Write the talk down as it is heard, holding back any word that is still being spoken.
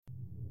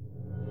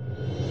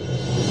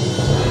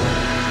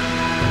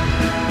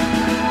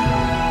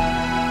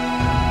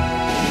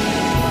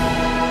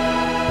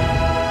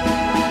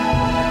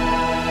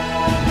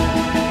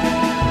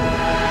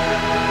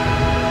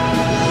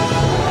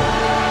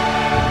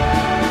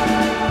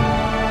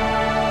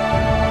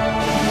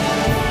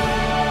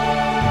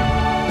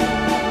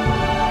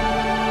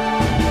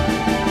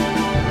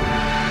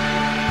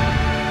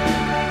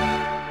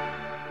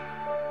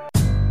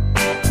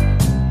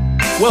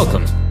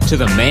to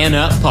the Man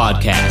Up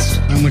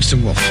Podcast. I'm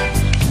Winston Wolfe.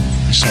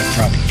 I solve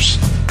problems.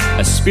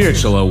 A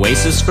spiritual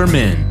oasis for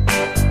men.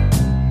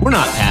 We're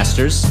not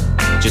pastors,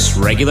 just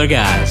regular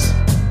guys.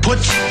 Put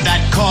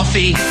that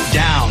coffee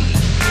down.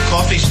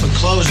 Coffee's for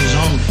closers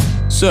only.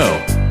 So,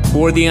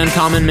 for the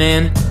uncommon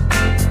man,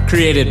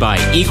 created by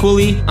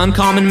equally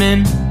uncommon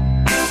men,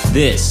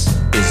 this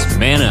is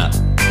Man Up.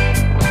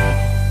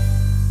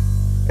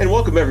 And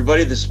welcome,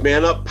 everybody. This is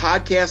Man Up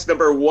Podcast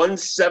number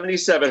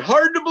 177.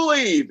 Hard to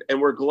believe,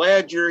 and we're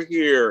glad you're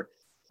here.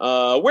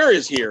 Where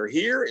is here?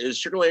 Here is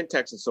Sugar Land,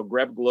 Texas. So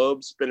grab a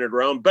globe, spin it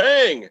around,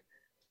 bang!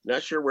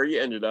 Not sure where you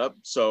ended up.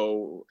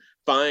 So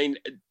find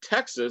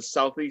Texas.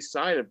 Southeast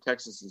side of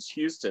Texas is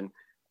Houston.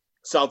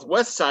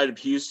 Southwest side of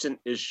Houston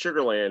is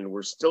Sugar Land.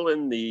 We're still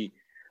in the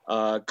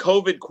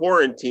COVID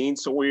quarantine,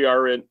 so we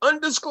are in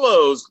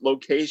undisclosed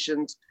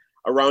locations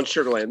around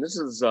Sugar Land. This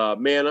is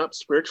Man Up,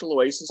 Spiritual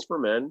Oasis for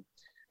Men.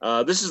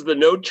 This is the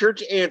No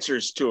Church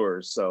Answers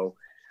tour. So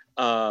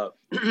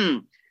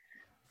we're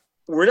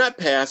not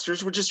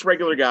pastors, we're just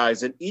regular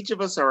guys, and each of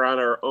us are on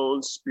our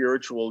own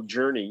spiritual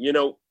journey. You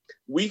know,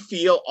 we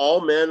feel all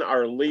men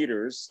are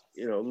leaders,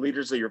 you know,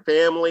 leaders of your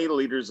family,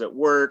 leaders at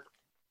work,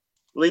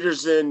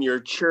 leaders in your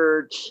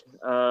church,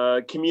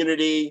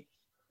 community.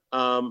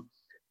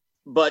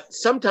 But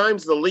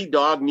sometimes the lead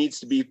dog needs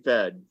to be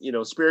fed, you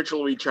know,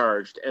 spiritually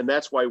recharged, and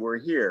that's why we're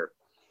here.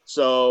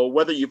 So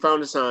whether you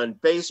found us on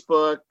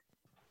Facebook,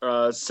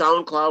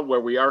 SoundCloud, where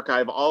we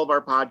archive all of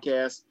our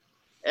podcasts,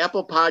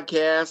 Apple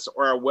Podcasts,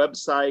 or our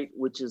website,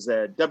 which is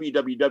at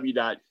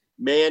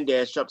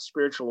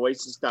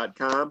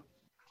www.man-upspiritualoasis.com,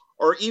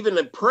 or even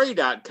at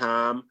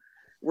pray.com,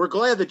 we're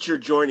glad that you're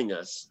joining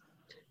us.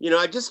 You know,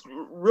 I just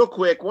real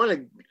quick want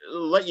to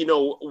let you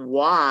know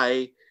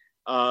why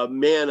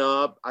Man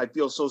Up, I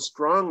feel so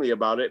strongly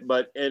about it,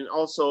 and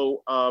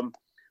also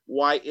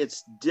why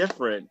it's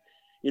different.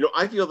 You know,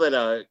 I feel that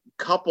a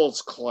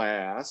couples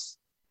class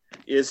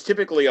is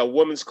typically a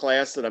woman's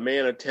class that a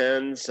man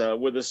attends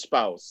with a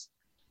spouse.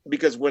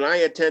 Because when I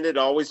attended,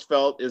 I always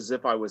felt as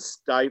if I was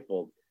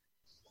stifled.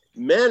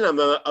 Men, on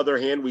the other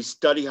hand, we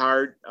study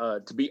hard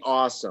to be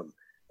awesome.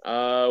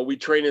 We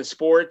train in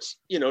sports,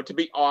 you know, to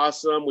be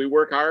awesome. We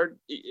work hard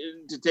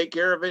to take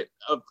care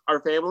of our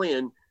family,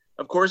 and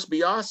of course,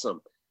 be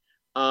awesome.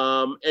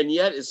 And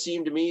yet it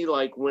seemed to me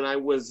like when I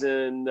was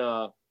in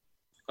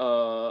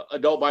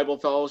adult Bible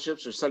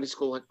fellowships or Sunday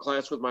school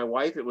class with my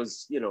wife, it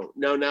was, you know,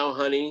 now,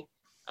 honey,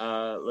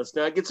 let's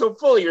not get so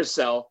full of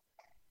yourself.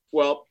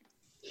 Well,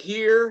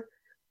 here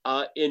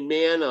in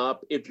Man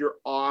Up, if you're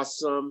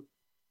awesome,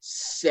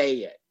 say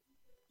it.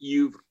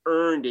 You've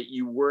earned it.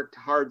 You worked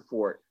hard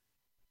for it.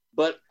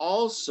 But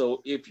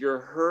also, if you're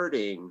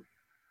hurting,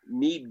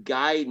 need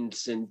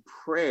guidance in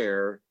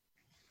prayer,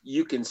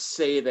 you can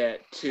say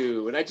that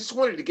too. And I just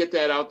wanted to get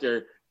that out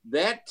there.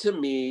 That to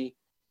me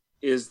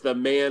is the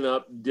Man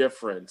Up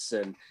difference.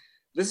 And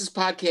this is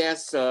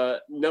podcast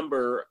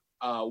number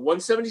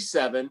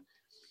 177.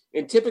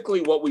 And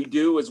typically what we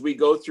do is we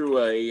go through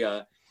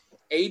a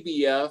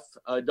ABF,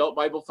 Adult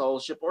Bible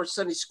Fellowship, or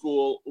Sunday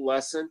school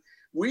lesson.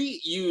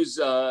 We use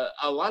a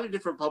lot of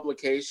different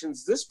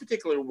publications. This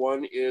particular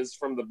one is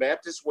from the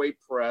Baptist Way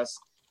Press.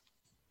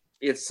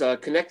 It's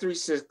Connect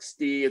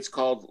 360. It's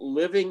called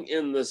Living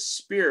in the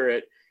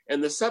Spirit.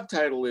 And the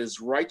subtitle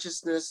is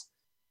Righteousness,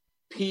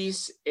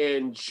 Peace,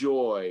 and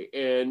Joy.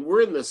 And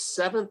we're in the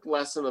 7th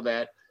lesson of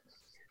that,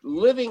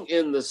 Living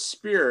in the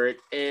Spirit.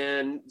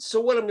 And so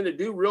what I'm going to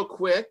do real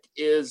quick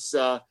is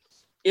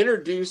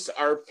introduce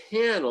our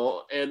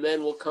panel, and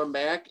then we'll come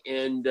back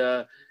and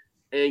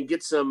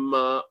get some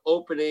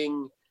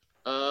opening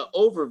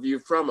overview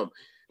from him.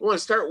 I want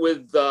to start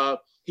with,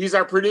 he's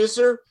our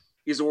producer.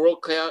 He's a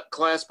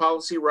world-class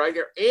policy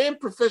writer and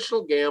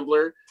professional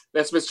gambler.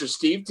 That's Mr.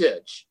 Steve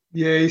Titch.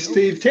 Yay,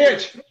 Steve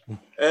Titch.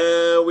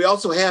 We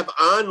also have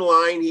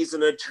online, he's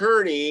an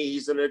attorney.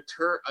 He's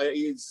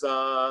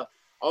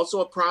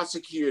also a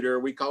prosecutor.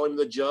 We call him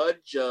the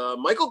judge.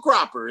 Michael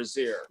Cropper is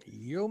here.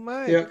 Yo,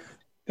 Mike. Yep.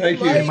 Thank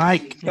you,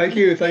 Mike. Thank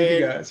you,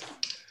 guys.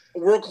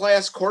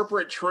 World-class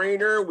corporate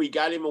trainer. We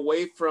got him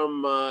away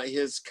from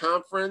his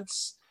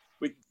conference.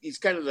 He's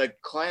kind of the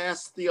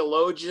class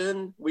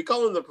theologian. We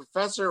call him the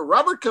professor.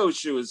 Robert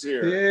Koshu is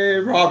here. Yay,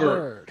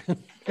 Robert.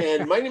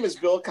 And my name is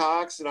Bill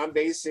Cox, and I'm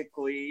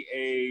basically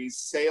a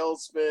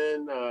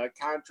salesman,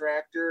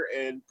 contractor,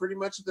 and pretty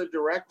much the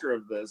director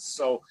of this.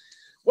 So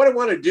what I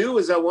want to do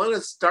is I want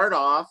to start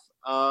off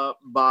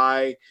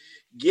by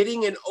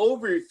getting an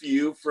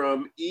overview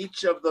from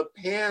each of the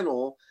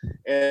panel.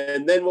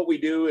 And then what we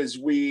do is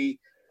we'll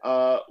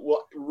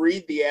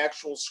read the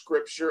actual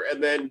scripture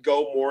and then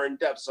go more in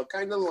depth. So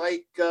kind of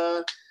like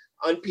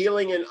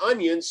unpeeling an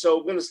onion. So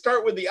I'm going to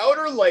start with the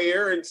outer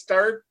layer and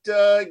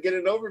get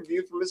an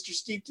overview from Mr.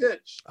 Steve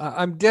Titch.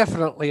 I'm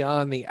definitely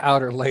on the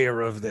outer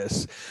layer of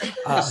this.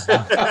 Why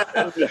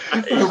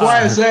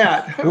is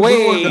that?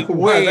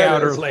 Way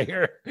outer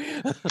layer.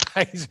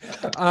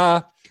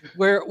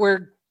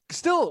 We're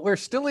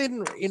still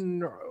in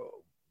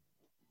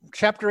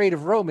chapter 8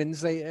 of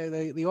Romans.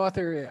 The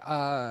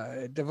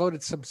author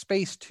devoted some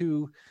space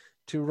to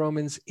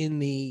Romans in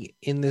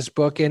this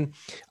book, and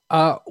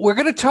we're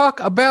going to talk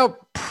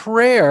about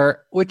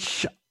prayer,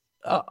 which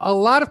a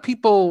lot of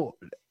people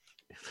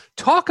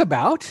talk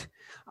about,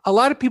 a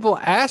lot of people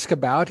ask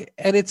about,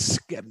 and it's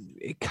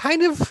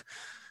kind of,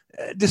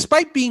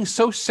 despite being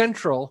so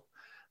central,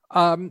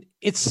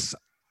 it's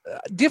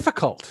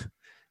difficult.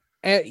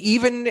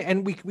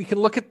 And we can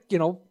look at,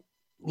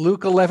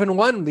 Luke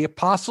 11:1, the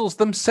apostles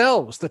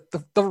themselves,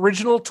 the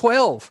original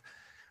 12,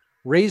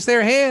 raise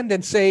their hand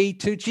and say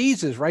to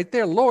Jesus right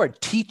there, Lord,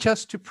 teach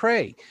us to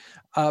pray.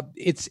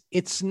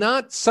 It's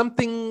not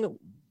something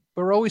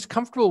we're always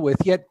comfortable with.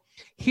 Yet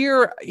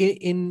here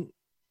in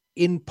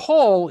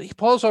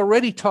Paul's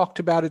already talked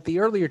about at the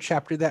earlier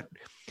chapter that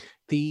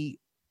the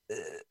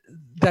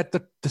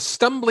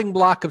stumbling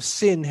block of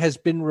sin has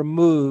been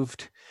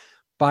removed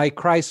by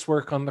Christ's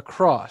work on the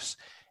cross.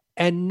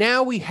 And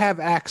now we have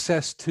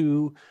access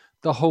to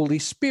the Holy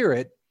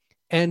Spirit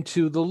and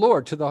to the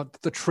Lord, to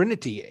the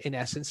Trinity, in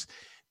essence.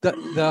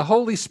 The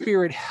Holy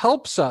Spirit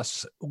helps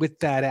us with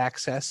that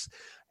access.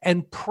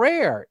 And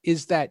prayer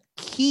is that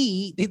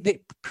key.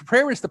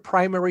 Prayer is the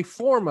primary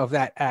form of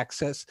that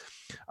access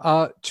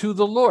to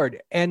the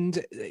Lord.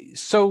 And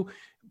so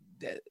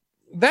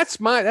that's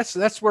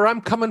where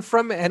I'm coming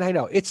from. And I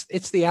know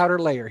it's the outer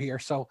layer here.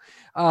 So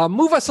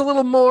move us a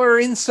little more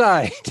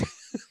inside.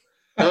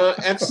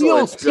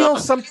 Excellent. Peel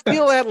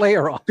that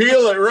layer off.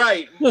 Peel it,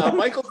 right.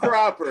 Michael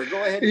Cropper, go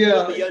ahead and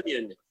peel the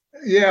onion.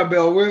 Yeah,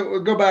 Bill, we'll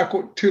go back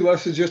 2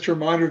 lessons, just a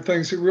reminder of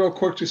things real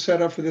quick to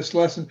set up for this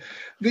lesson.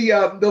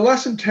 The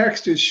lesson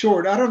text is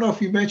short. I don't know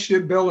if you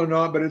mentioned it, Bill, or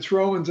not, but it's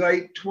Romans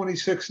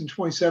 8:26 and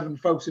 27,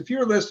 folks. If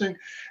you're listening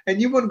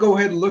and you want to go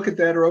ahead and look at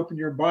that or open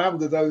your Bible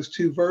to those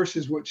 2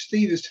 verses, which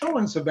Steve is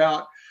telling us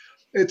about,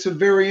 it's a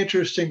very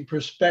interesting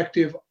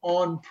perspective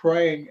on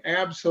praying,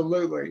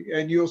 absolutely.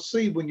 And you'll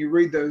see when you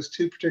read those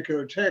 2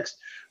 particular texts,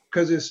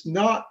 because it's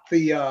not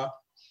the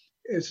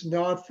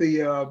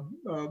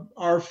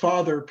Our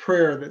Father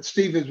prayer that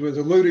Steve was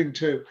alluding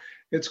to.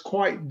 It's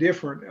quite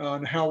different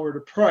on how we're to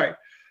pray.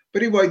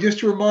 But anyway,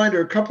 just a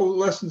reminder, a couple of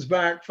lessons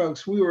back,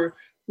 folks, we're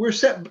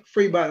set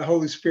free by the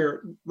Holy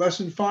Spirit.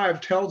 Lesson 5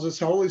 tells us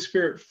the Holy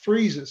Spirit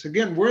frees us.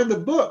 Again, we're in the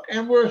book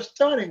and we're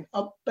studying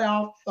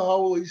about the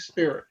Holy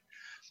Spirit.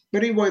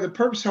 But anyway, the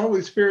purpose of the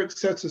Holy Spirit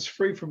sets us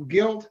free from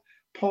guilt.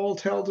 Paul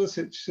tells us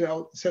it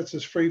sets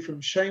us free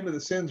from shame of the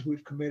sins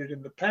we've committed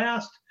in the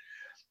past.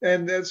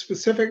 And that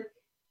specific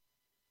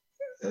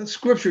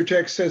scripture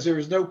text says there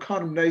is no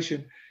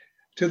condemnation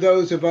to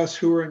those of us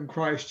who are in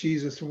Christ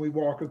Jesus, and we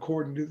walk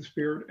according to the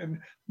Spirit and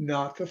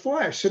not the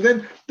flesh. So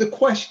then the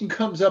question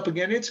comes up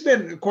again. It's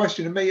been a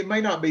question to me. It may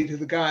not be to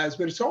the guys,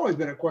 but it's always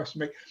been a question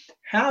to me.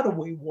 How do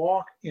we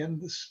walk in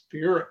the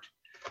Spirit?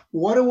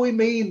 What do we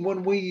mean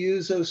when we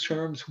use those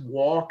terms,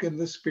 walk in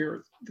the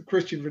Spirit, the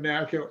Christian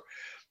vernacular?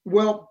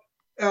 Well,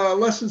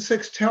 lesson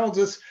 6 tells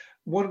us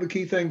one of the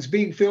key things,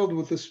 being filled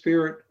with the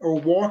Spirit or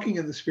walking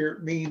in the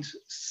Spirit, means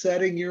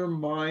setting your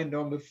mind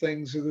on the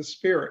things of the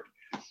Spirit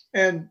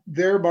and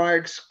thereby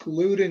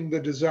excluding the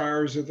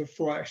desires of the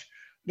flesh.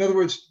 In other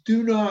words,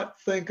 do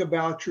not think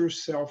about your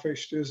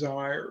selfish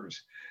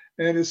desires.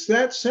 And it's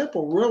that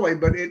simple, really,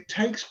 but it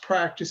takes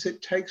practice,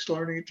 it takes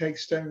learning, it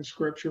takes studying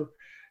Scripture,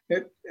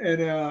 and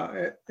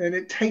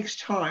it takes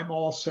time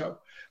also.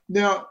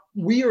 Now,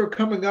 we are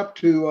coming up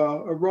to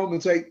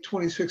Romans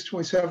 8:26,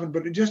 27,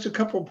 but just a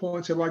couple of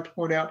points I'd like to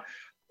point out.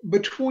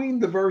 Between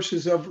the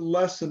verses of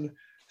lesson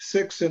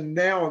 6 and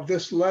now of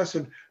this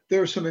lesson,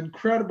 there are some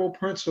incredible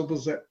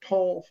principles that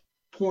Paul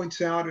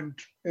points out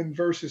in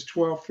verses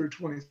 12 through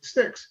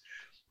 26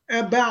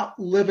 about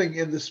living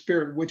in the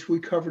Spirit, which we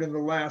covered in the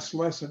last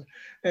lesson.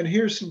 And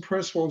here's some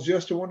principles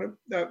just I want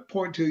to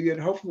point to you,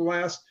 and hopefully the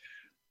last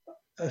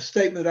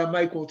statement I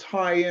make will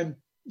tie in.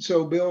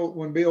 So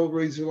when Bill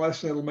reads the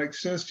lesson, it'll make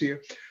sense to you.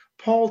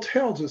 Paul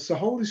tells us the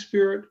Holy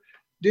Spirit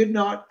did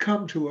not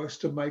come to us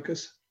to make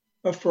us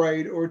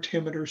afraid or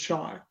timid or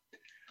shy.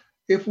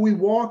 If we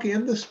walk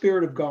in the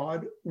Spirit of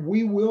God,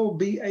 we will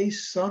be a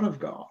son of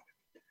God.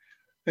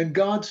 And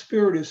God's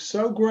Spirit is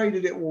so great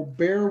that it will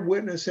bear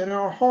witness in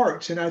our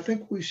hearts. And I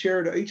think each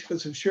of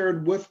us have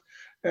shared with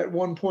at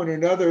one point or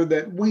another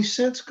that we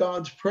sense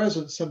God's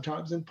presence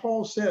sometimes. And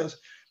Paul says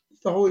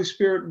the Holy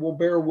Spirit will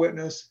bear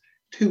witness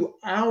to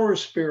our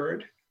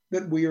spirit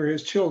that we are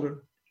his children.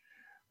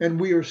 And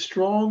we are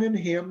strong in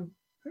him,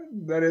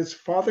 that is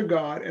Father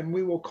God, and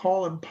we will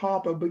call him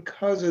Papa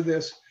because of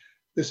this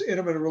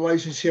intimate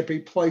relationship he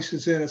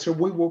places in us. So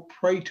we will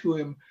pray to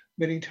him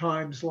many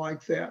times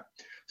like that.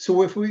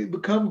 So if we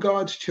become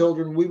God's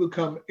children, we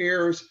become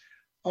heirs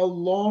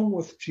along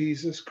with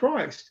Jesus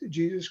Christ.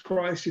 Jesus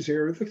Christ is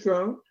heir to the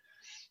throne.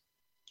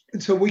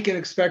 And so we can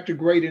expect a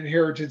great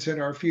inheritance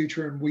in our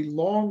future, and we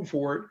long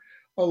for it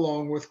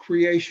along with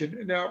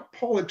creation. Now,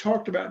 Paul had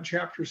talked about in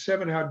chapter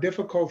 7 how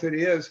difficult it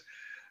is.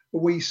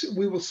 We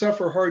will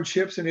suffer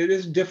hardships, and it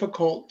is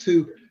difficult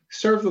to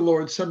serve the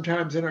Lord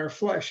sometimes in our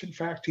flesh. In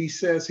fact, he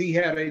says he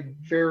had a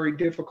very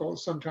difficult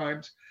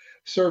sometimes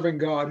serving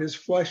God. His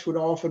flesh would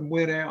often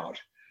win out.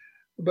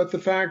 But the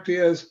fact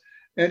is,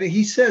 and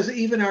he says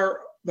even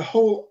the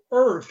whole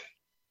earth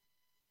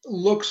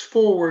looks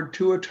forward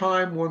to a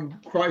time when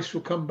Christ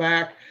will come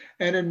back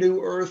and a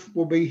new earth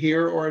will be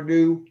here, or a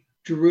new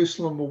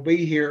Jerusalem will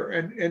be here.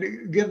 And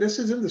again, this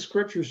is in the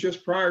scriptures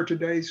just prior to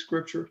today's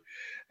scripture.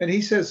 And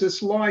he says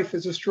this life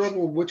is a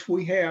struggle which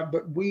we have,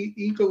 but we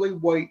eagerly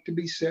wait to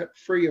be set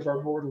free of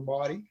our mortal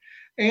body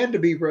and to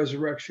be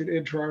resurrected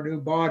into our new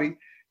body.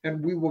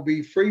 And we will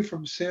be free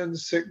from sin,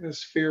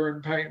 sickness, fear,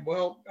 and pain.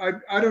 Well,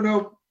 I don't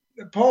know.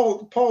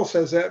 Paul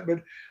says that,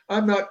 but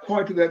I'm not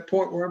quite to that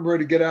point where I'm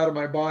ready to get out of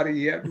my body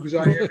yet, because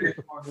I am in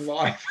on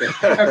life. I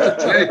have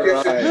to tell you,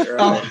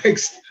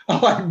 right. I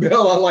like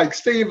Bill, I like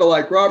Steve, I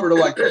like Robert, I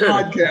like the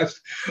podcast.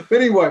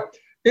 But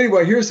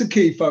anyway, here's the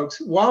key, folks.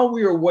 While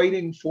we are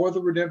waiting for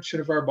the redemption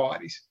of our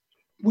bodies,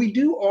 we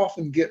do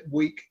often get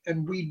weak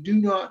and we do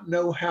not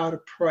know how to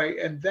pray.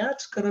 And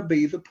that's going to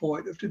be the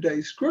point of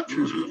today's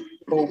scriptures.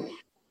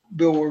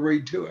 Bill will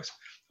read to us.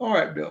 All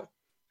right, Bill.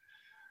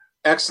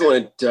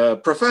 Excellent.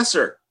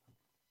 Professor.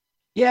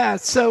 Yeah,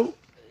 so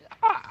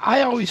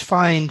I always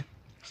find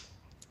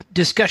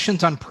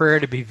discussions on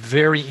prayer to be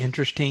very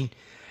interesting,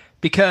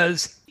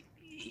 because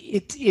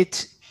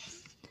it's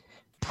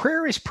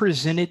prayer is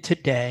presented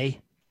today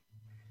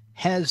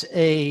as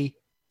a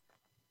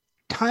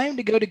time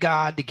to go to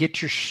God to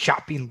get your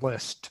shopping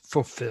list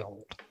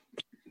fulfilled.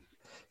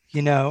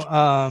 You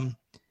know,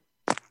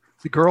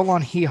 the girl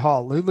on Hee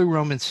Haw, Lulu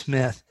Roman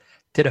Smith,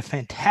 did a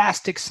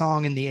fantastic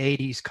song in the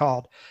 80s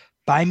called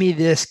Buy Me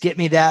This, Get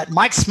Me That.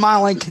 Mike's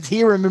smiling because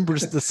he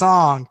remembers the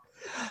song.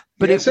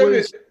 But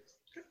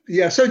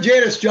so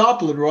Janis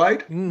Joplin,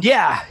 right?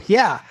 Yeah.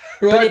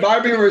 Right,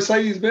 buy me a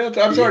Mercedes-Benz.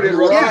 I'm sorry to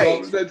interrupt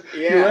you. Right.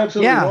 You're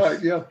absolutely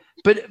right. Yeah.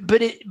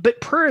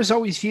 But prayer is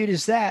always viewed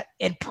as that,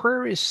 and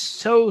prayer is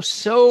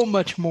so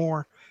much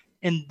more.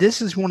 And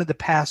this is one of the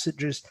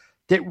passages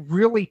that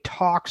really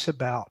talks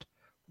about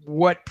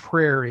what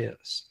prayer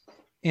is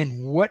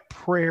and what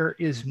prayer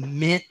is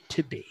meant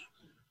to be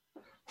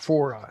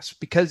for us,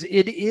 because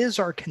it is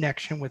our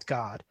connection with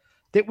God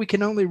that we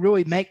can only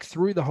really make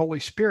through the Holy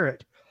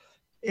Spirit.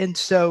 And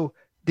so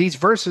these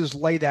verses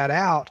lay that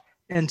out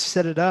and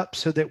set it up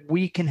so that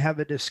we can have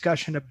a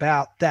discussion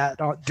about that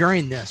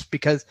during this,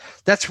 because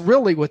that's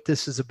really what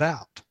this is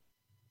about.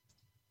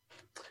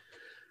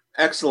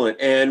 Excellent.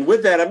 And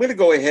with that, I'm going to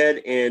go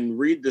ahead and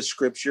read the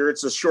scripture.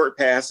 It's a short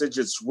passage.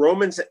 It's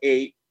Romans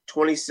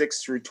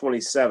 8:26 through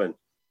 27.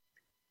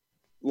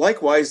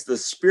 Likewise, the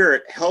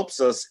Spirit helps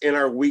us in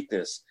our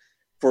weakness,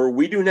 for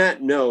we do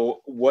not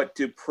know what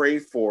to pray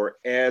for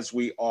as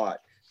we ought.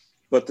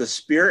 But the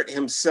Spirit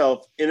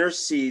himself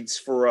intercedes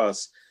for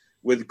us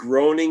with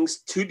groanings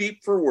too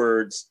deep for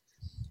words,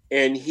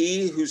 and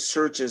he who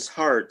searches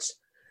hearts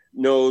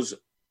knows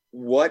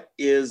what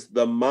is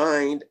the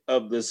mind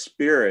of the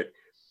Spirit,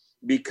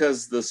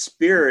 because the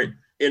Spirit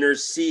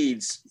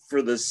intercedes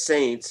for the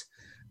saints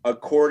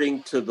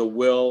according to the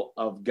will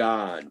of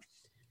God.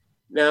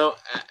 Now,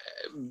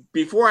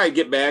 before I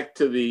get back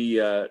to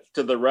the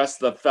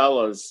rest of the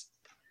fellas,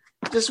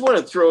 I just want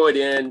to throw it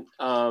in.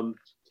 A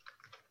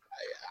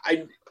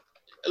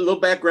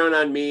little background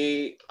on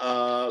me.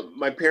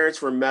 My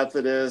parents were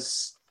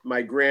Methodists.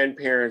 My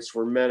grandparents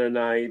were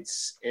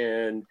Mennonites.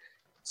 And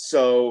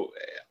so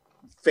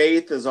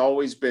faith has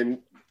always been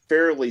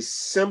fairly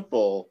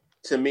simple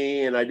to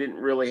me, and I didn't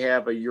really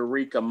have a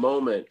eureka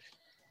moment.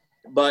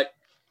 But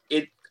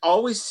it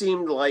always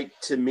seemed like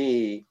to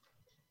me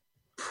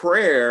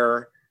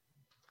prayer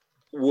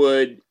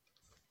would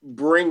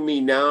bring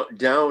me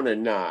down a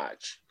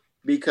notch,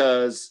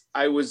 because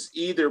I was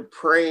either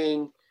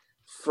praying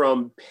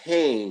from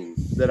pain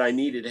that I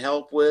needed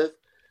help with,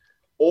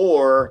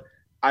 or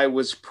I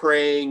was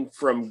praying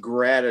from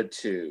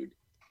gratitude,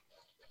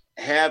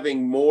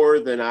 having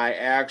more than I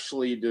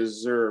actually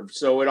deserved.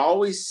 So it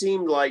always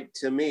seemed like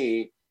to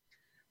me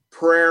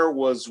prayer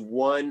was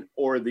one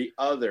or the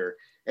other.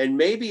 And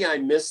maybe I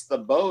missed the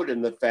boat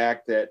in the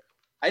fact that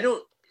I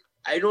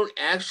don't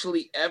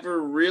actually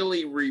ever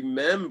really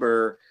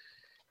remember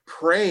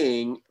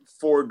praying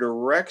for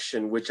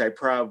direction, which I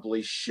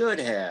probably should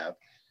have.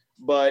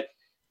 But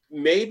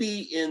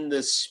maybe in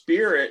the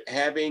Spirit,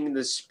 having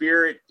the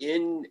Spirit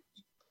in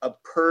a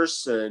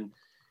person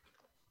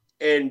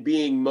and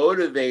being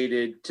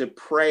motivated to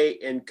pray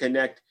and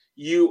connect,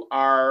 you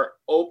are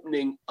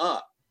opening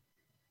up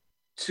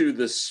to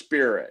the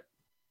Spirit.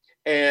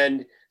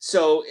 And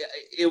so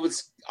it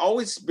was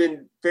always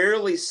been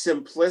fairly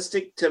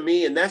simplistic to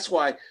me. And that's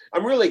why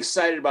I'm really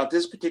excited about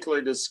this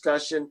particular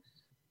discussion,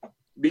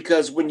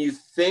 because when you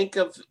think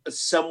of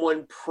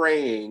someone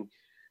praying,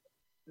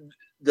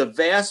 the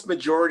vast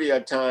majority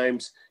of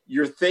times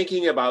you're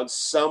thinking about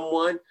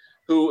someone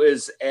who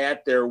is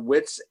at their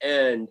wit's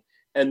end,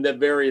 and the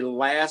very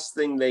last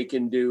thing they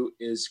can do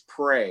is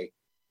pray.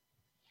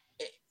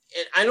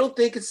 And I don't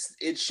think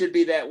it should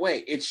be that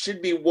way. It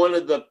should be one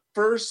of the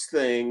first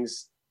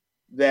things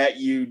that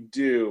you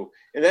do.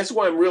 And that's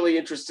why I'm really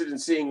interested in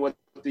seeing what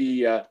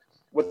the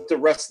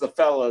rest of the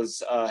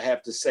fellas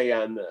have to say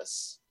on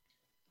this.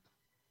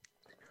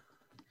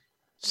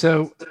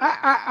 So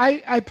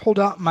I pulled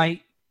out my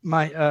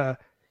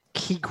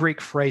Key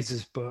Greek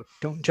Phrases book.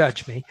 Don't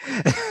judge me.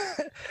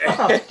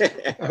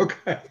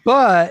 Okay.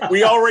 But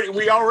we already have.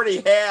 We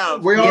already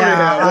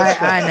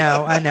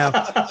have. I know.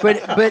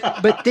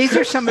 But these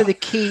are some of the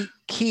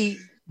key,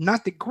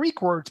 not the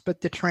Greek words,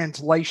 but the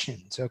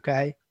translations.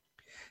 Okay.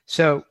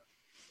 So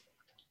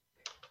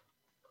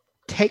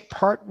take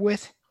part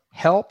with,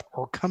 help,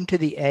 or come to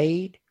the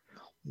aid,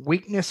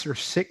 weakness or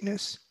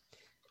sickness,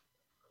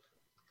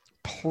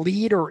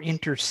 plead or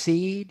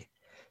intercede,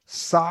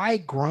 sigh,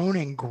 groan,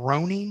 and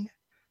groaning,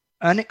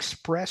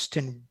 unexpressed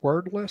and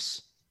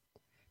wordless,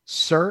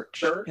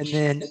 search, and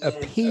then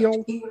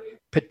appeal,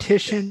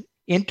 petition,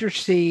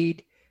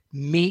 intercede,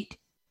 meet,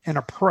 and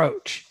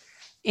approach.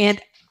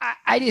 And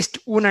I just,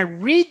 when I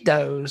read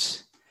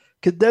those,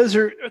 because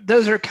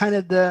those are kind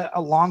of the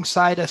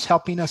alongside us,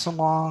 helping us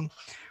along,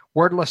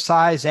 wordless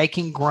sighs,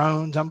 aching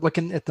groans. I'm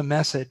looking at the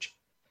message.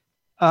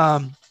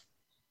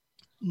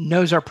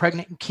 Knows our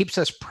pregnant and keeps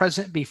us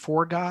present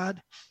before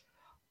God.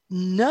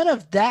 None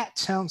of that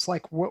sounds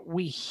like what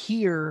we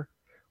hear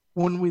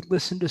when we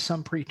listen to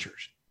some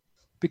preachers,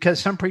 because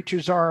some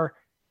preachers are,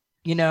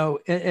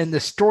 and the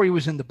story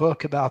was in the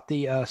book about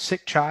the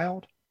sick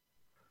child,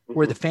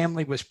 where the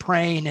family was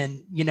praying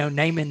and,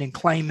 naming and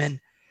claiming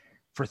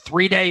for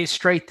 3 days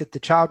straight that the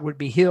child would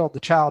be healed. The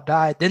child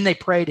died. Then they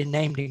prayed and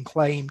named and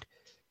claimed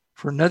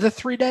for another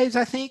 3 days,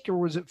 I think, or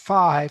was it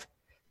 5,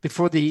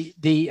 before the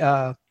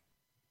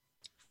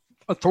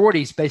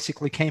authorities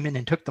basically came in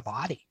and took the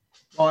body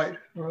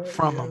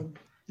from them.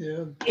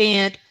 Yeah.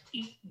 And,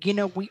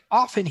 we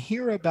often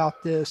hear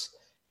about this,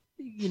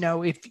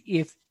 if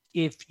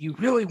you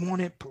really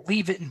want it,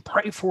 believe it and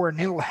pray for it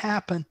and it'll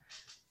happen.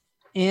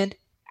 And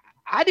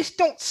I just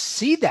don't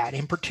see that,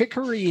 in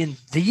particularly in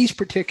these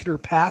particular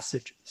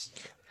passages.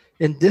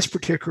 In this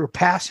particular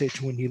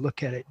passage, when you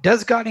look at it,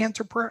 does God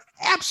answer prayer?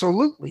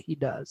 Absolutely, he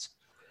does.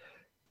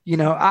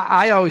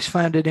 I always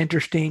find it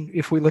interesting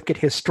if we look at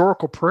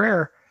historical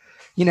prayer.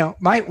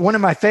 One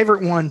of my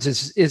favorite ones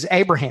is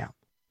Abraham.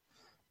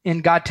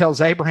 And God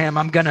tells Abraham,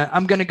 I'm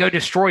gonna go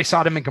destroy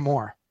Sodom and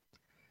Gomorrah.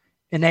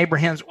 And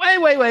Abraham's,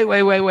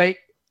 wait.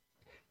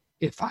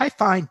 If I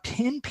find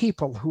 10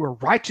 people who are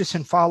righteous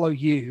and follow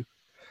you,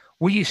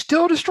 will you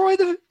still destroy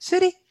the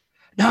city?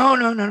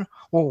 No.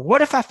 Well,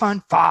 what if I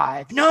find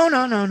 5? No.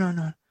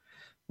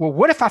 Well,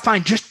 what if I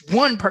find just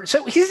one person?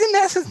 So he's in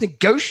essence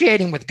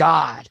negotiating with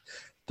God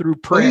through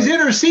prayer. Well, he's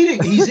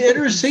interceding. He's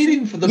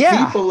interceding for the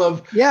people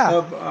of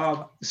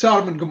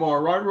Sodom and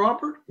Gomorrah, right,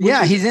 Robert?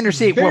 He's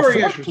interceding for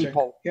interesting.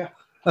 People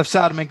of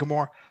Sodom and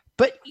Gomorrah.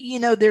 But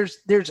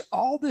there's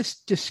all this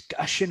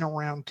discussion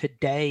around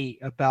today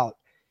about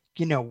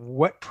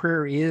what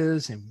prayer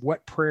is and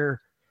what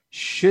prayer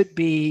should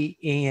be,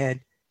 and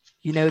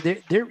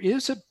there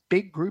is a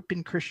big group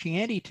in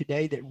Christianity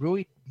today that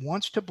really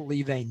wants to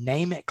believe a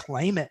name it,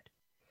 claim it,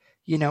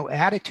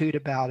 attitude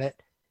about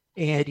it.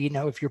 And,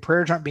 if your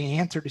prayers aren't being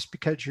answered, it's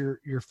because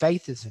your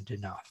faith isn't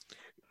enough,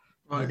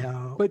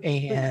 Right. But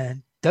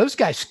those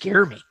guys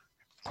scare me,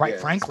 quite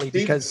frankly,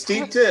 because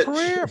Steve Titch.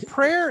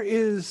 prayer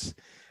is,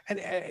 and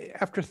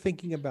after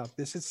thinking about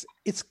this,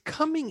 it's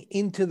coming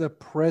into the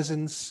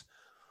presence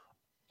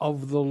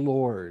of the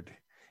Lord.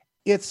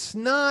 It's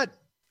not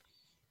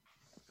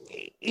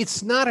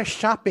a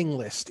shopping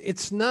list.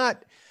 It's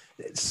not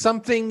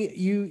something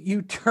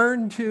you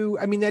turn to.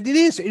 I mean, that it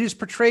is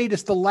portrayed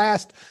as the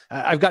last.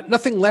 I've got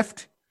nothing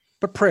left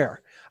but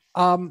prayer.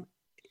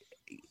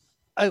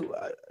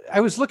 I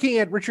was looking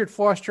at Richard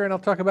Foster, and I'll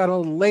talk about it a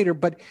little later.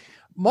 But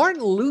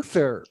Martin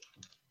Luther,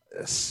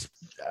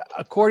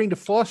 according to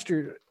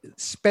Foster,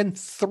 spent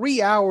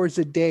 3 hours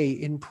a day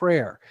in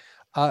prayer.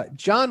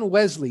 John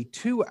Wesley,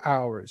 2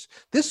 hours.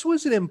 This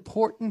was an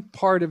important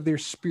part of their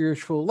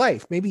spiritual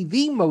life, maybe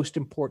the most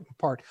important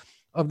part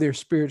of their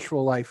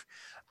spiritual life.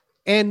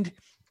 And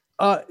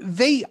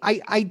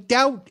I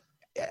doubt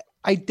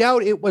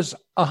it was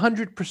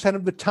 100%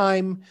 of the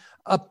time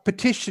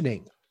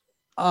petitioning.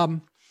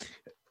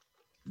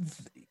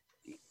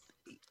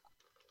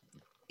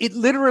 It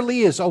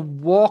literally is a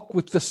walk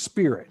with the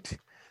Spirit.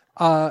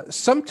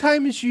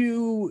 Sometimes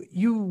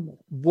you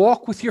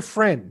walk with your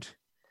friend.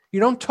 You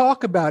don't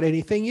talk about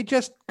anything. You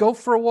just go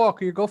for a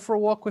walk, or you go for a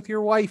walk with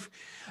your wife,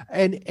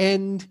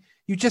 and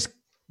you just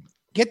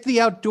get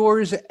the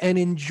outdoors and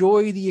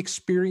enjoy the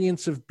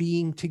experience of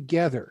being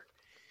together.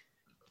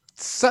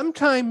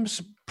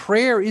 Sometimes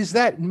prayer is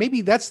that.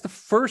 Maybe that's the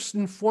first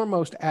and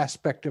foremost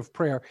aspect of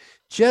prayer,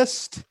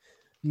 just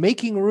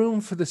making room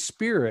for the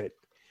Spirit.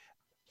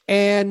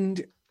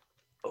 And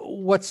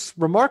what's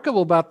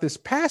remarkable about this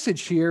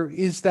passage here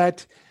is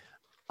that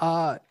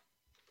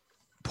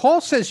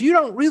Paul says you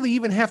don't really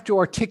even have to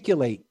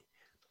articulate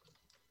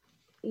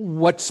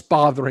what's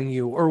bothering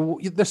you, or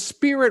the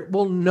Spirit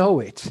will know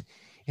it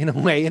in a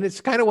way. And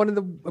it's kind of one of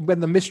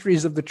the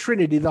mysteries of the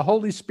Trinity. The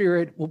Holy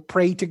Spirit will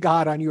pray to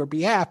God on your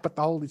behalf, but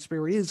the Holy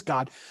Spirit is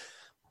God.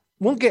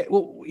 Won't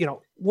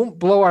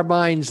blow our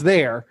minds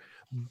there.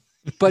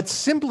 But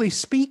simply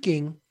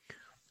speaking,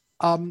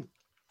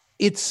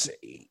 it's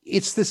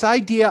this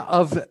idea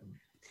of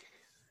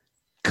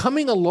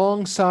coming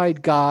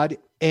alongside God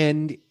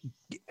and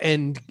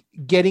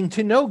getting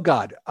to know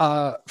God.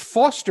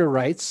 Foster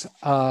writes,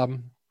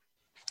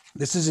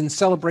 this is in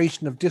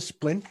Celebration of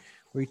Discipline,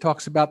 where he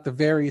talks about the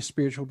various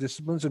spiritual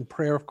disciplines, and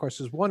prayer, of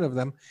course, is one of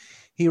them.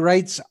 He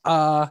writes,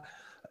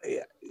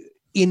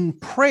 in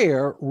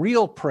prayer,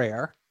 real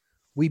prayer,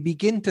 we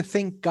begin to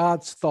think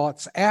God's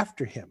thoughts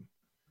after him,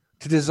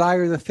 to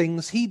desire the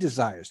things he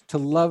desires, to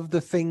love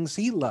the things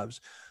he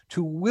loves,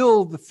 to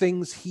will the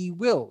things he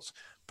wills.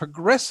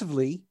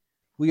 Progressively,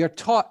 we are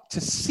taught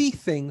to see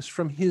things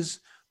from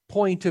his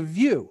point of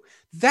view.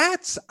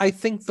 That's, I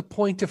think, the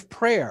point of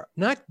prayer,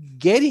 not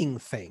getting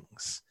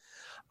things.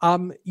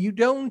 You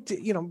don't,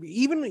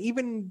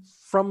 even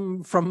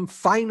from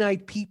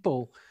finite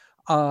people,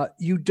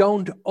 you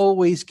don't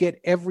always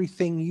get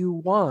everything you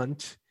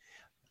want,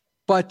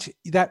 but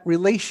that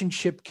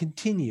relationship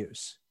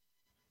continues.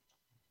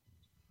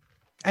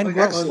 And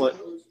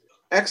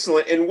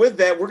Excellent. And with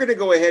that, we're going to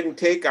go ahead and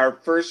take our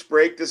first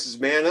break. This is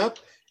Man Up.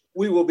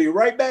 We will be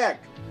right back.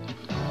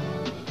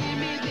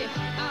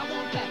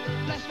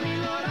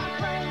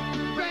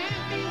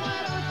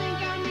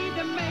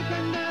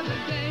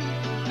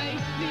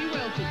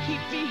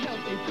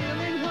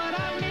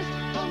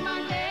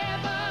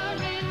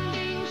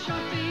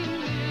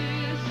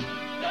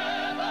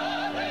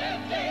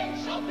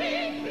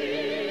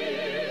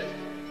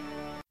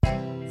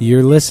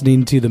 You're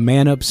listening to the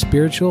Man Up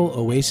Spiritual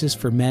Oasis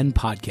for Men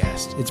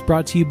podcast. It's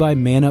brought to you by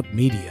Man Up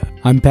Media.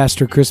 I'm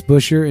Pastor Chris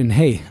Busher, and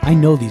hey, I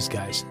know these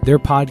guys. Their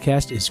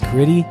podcast is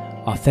gritty,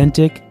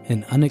 authentic,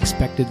 and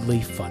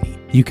unexpectedly funny.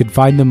 You can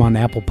find them on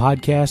Apple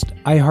Podcast,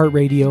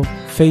 iHeartRadio,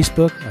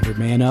 Facebook under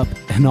Man Up,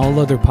 and all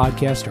other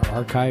podcasts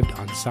are archived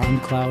on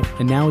SoundCloud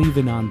and now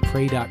even on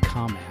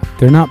Pray.com app.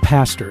 They're not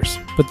pastors,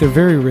 but they're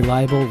very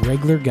reliable,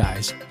 regular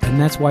guys,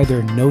 and that's why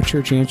their No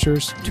Church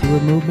Answers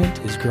tour movement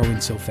is growing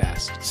so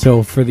fast.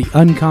 So for the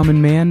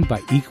Uncommon Man by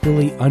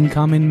Equally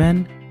Uncommon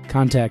Men,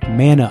 contact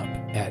Man Up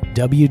at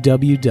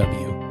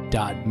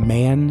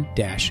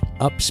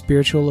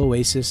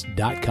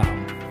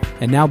www.man-upspiritualoasis.com.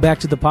 And now back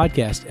to the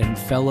podcast and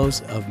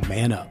fellows of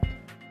Man Up.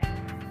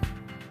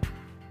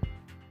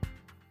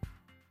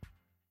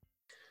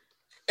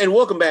 And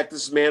welcome back.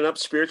 This is Man Up,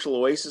 Spiritual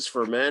Oasis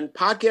for Men,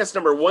 podcast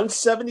number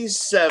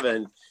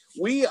 177.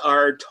 We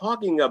are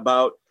talking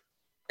about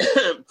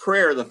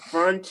prayer. The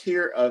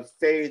frontier of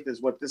faith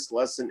is what this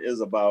lesson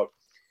is about.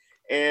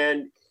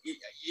 And,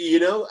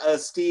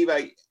 Steve,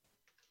 I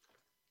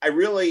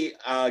really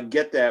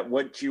get that,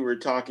 what you were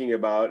talking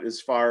about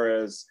as far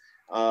as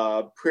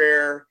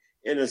prayer,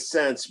 in a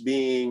sense,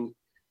 being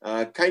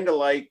kind of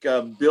like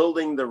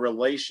building the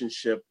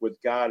relationship with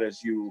God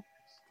as you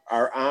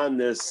are on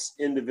this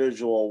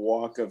individual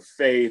walk of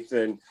faith.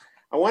 And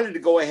I wanted to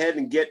go ahead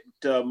and get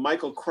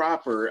Michael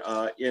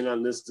Cropper in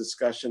on this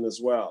discussion as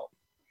well.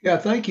 Yeah,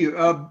 thank you.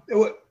 The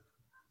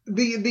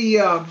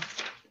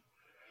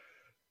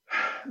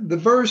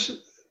verse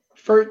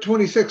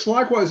 26,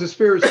 likewise, the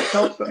Spirit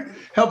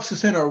helps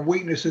us in our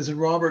weaknesses. And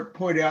Robert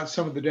pointed out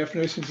some of the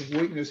definitions of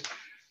weakness.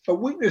 A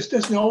weakness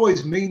doesn't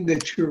always mean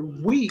that you're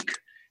weak.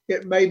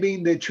 It may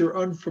mean that you're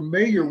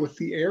unfamiliar with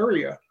the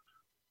area.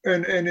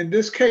 And in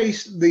this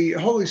case, the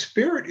Holy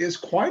Spirit is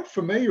quite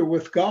familiar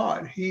with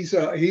God. He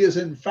is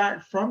in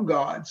fact from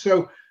God.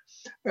 So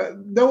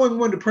knowing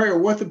when to pray or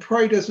what to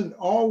pray isn't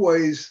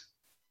always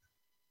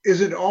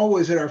at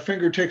our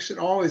fingertips and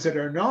always at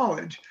our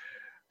knowledge.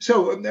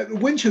 So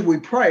when should we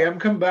pray? I'm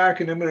coming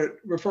back and I'm going to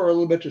refer a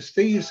little bit to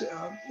Steve's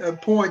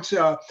points.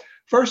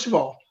 First of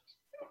all,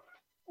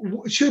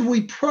 should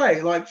we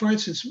pray? Like, for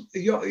instance,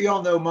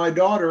 y'all know my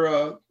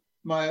daughter,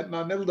 my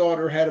middle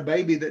daughter had a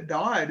baby that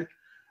died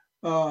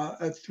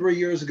 3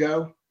 years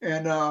ago,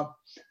 and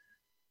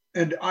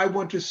I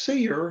went to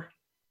see her,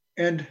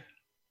 and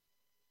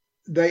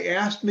they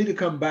asked me to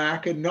come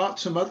back and not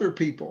some other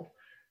people.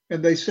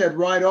 And they said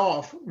right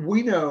off,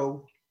 we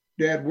know,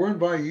 Dad, we're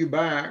inviting you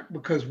back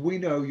because we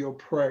know you'll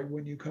pray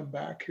when you come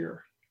back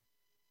here.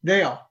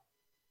 Now,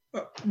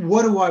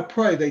 what do I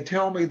pray? They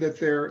tell me that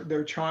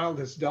their child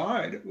has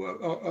died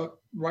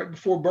right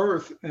before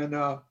birth.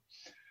 And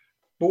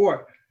boy,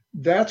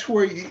 that's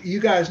where you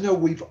guys know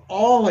we've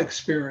all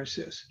experienced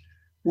this.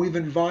 We've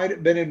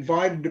been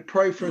invited to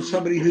pray for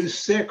somebody who's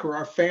sick or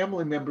our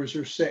family members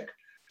are sick.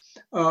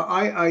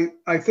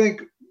 I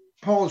think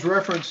Paul's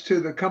reference to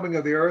the coming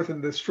of the earth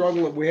and the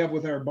struggle that we have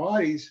with our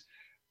bodies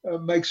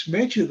makes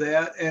mention of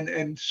that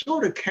and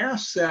sort of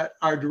casts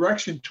our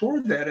direction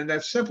toward that. And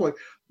that's simply,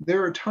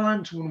 there are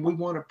times when we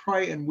want to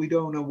pray and we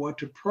don't know what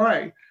to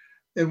pray.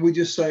 And we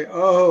just say,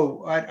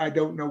 oh, I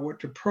don't know what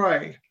to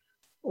pray,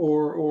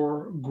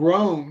 or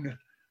groan.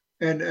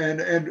 And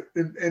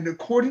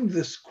according to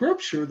the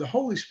scripture, the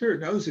Holy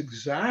Spirit knows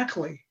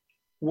exactly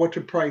what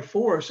to pray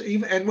for us,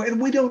 and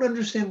we don't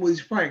understand what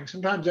he's praying.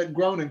 Sometimes that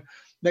groaning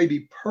may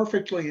be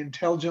perfectly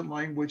intelligent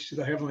language to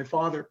the Heavenly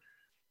Father,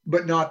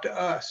 but not to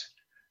us.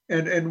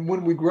 And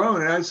when we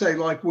groan, and I'd say,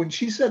 like when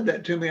she said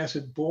that to me, I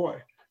said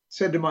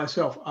to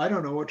myself, I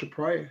don't know what to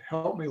pray.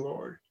 Help me,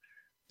 Lord.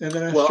 And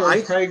then I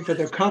started praying for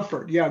their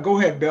comfort. Yeah, go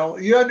ahead, Bill.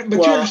 You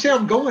understand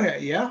what I'm going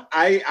at, yeah?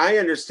 I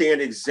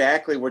understand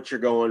exactly what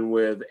you're going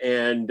with.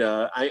 And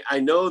I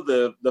know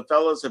the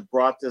fellows have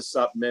brought this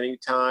up many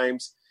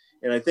times.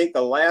 And I think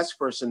the last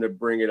person to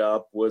bring it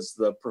up was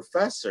the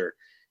professor.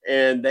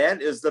 And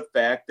that is the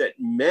fact that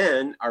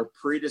men are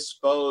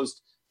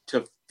predisposed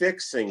to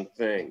fixing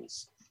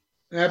things.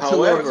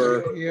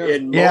 Absolutely.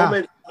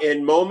 However,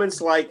 in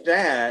moments like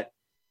that,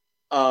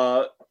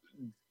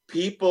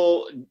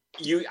 people,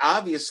 you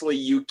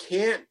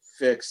can't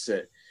fix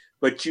it,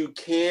 but you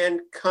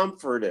can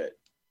comfort it.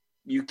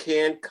 You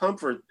can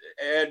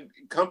add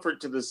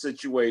comfort to the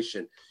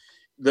situation.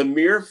 The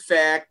mere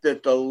fact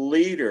that the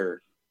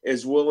leader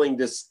is willing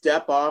to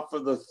step off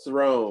of the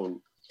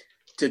throne,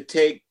 to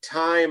take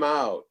time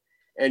out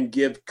and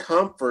give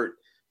comfort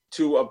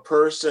to a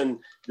person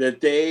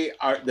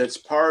that's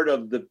part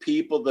of the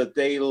people that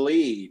they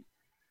lead,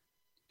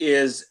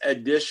 is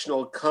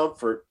additional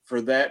comfort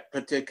for that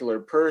particular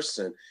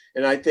person.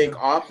 And I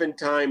think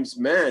oftentimes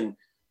men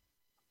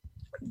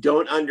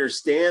don't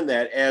understand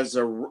that as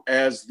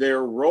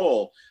their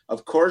role.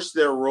 Of course,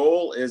 their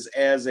role is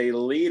as a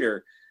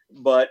leader,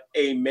 but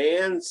a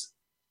man's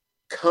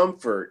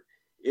comfort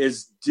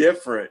is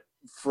different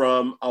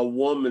from a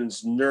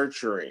woman's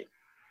nurturing.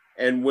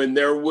 And when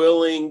they're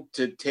willing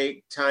to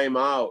take time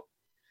out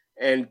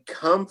and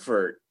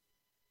comfort,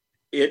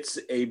 it's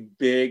a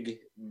big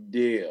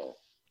deal.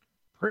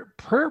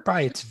 Prayer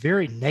by its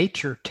very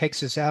nature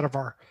takes us out of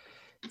our...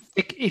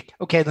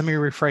 Okay, let me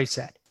rephrase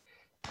that.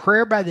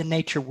 Prayer by the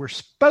nature we're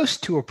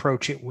supposed to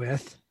approach it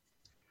with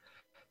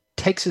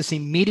takes us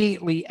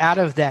immediately out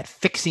of that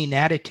fixing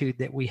attitude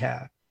that we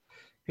have.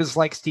 Because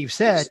like Steve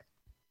said,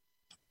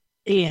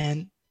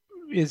 and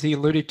as he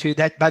alluded to,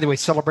 that, by the way,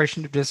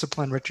 Celebration of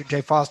Discipline, Richard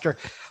J. Foster,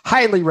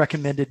 highly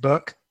recommended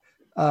book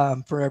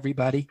for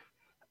everybody.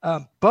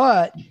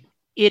 But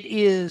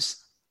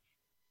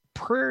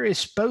prayer is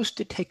supposed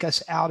to take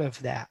us out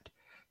of that,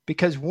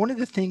 because one of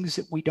the things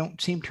that we don't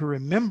seem to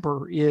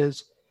remember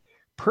is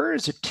prayer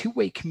is a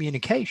two-way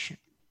communication.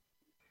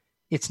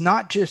 It's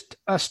not just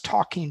us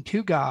talking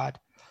to God.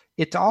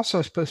 It's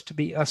also supposed to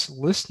be us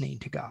listening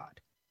to God.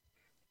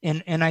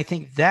 And I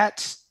think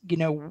that's,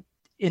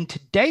 in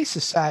today's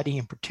society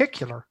in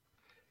particular,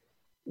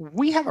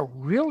 we have a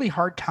really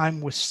hard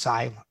time with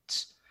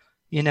silence,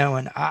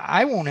 and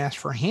I won't ask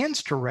for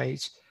hands to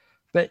raise,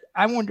 but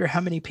I wonder how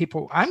many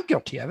people, I'm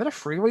guilty of it, I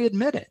freely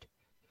admit it.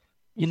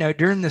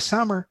 During the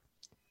summer,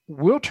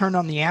 we'll turn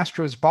on the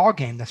Astros ball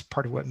game. That's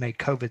part of what made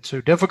COVID so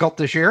difficult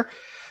this year.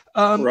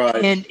 Right.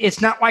 And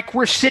it's not like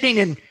we're sitting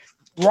and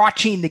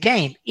watching the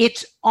game.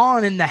 It's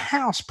on in the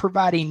house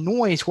providing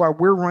noise while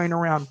we're running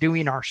around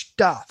doing our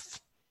stuff.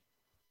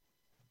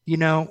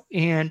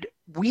 And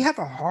we have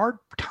a hard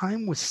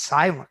time with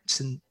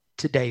silence in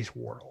today's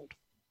world.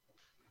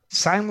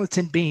 Silence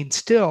and being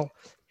still.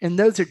 And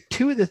those are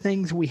two of the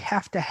things we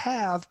have to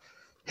have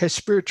as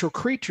spiritual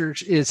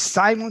creatures, is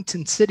silence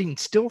and sitting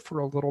still for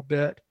a little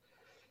bit,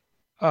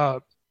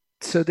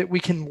 so that we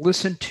can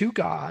listen to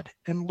God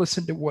and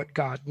listen to what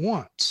God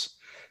wants,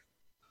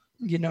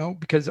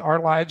 because our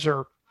lives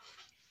are,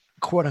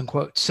 quote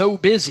unquote, so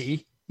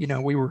busy.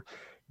 We were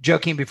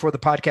joking before the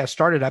podcast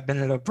started. I've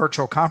been at a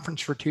virtual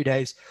conference for 2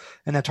 days,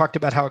 and I talked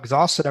about how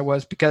exhausted I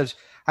was because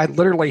I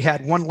literally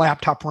had one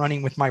laptop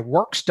running with my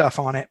work stuff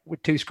on it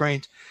with 2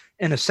 screens,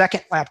 and a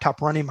second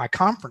laptop running my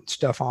conference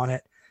stuff on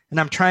it. And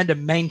I'm trying to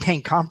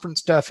maintain conference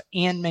stuff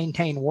and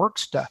maintain work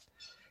stuff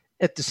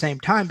at the same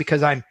time,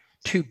 because I'm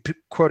too,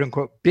 quote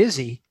unquote,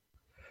 busy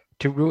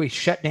to really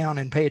shut down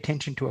and pay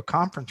attention to a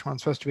conference where I'm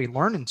supposed to be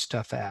learning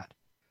stuff at.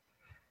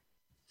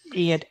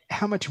 And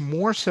how much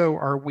more so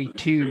are we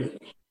too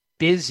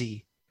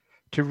busy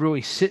to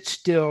really sit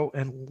still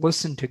and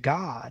listen to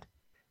God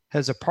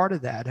as a part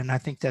of that? And I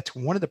think that's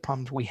one of the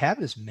problems we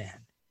have as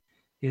men,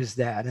 is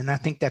that. And I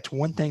think that's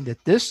one thing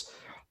that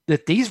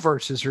these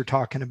verses are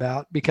talking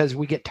about, because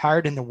we get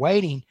tired in the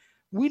waiting.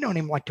 We don't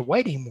even like to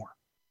wait anymore.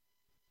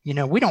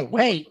 We don't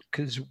wait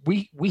because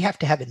we have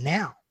to have it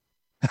now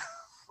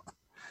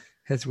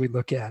as we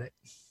look at it.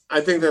 I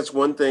think that's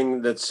one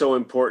thing that's so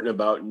important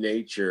about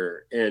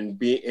nature and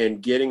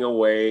getting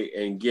away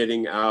and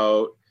getting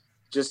out.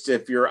 Just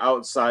if you're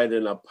outside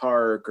in a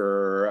park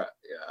or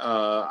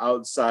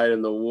outside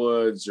in the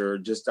woods or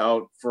just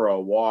out for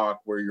a walk,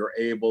 where you're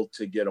able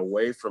to get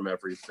away from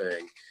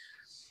everything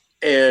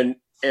and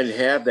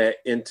have that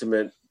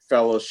intimate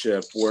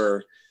fellowship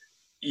where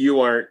you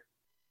aren't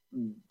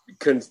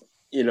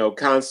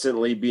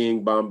constantly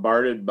being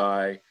bombarded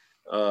by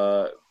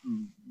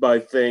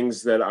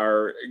things that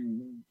are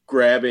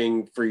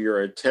grabbing for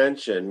your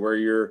attention, where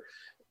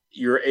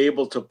you're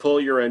able to pull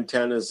your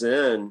antennas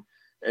in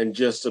and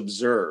just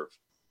observe.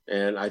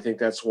 And I think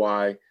that's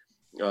why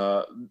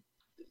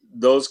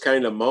those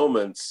kind of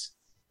moments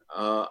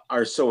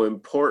are so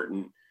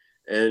important.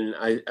 And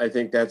I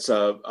think that's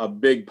a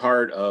big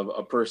part of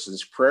a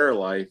person's prayer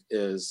life,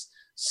 is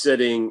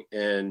sitting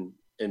and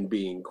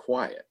being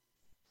quiet.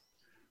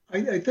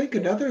 I think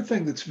another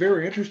thing that's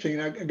very interesting,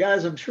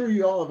 guys, I'm sure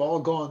you all have all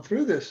gone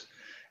through this.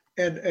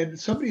 and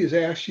somebody has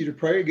asked you to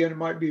pray, again, it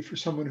might be for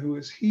someone who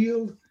is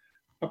healed,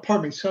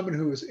 someone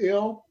who is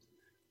ill,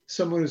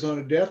 someone who's on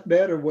a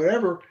deathbed or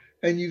whatever,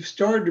 and you've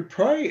started to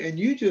pray and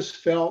you just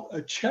felt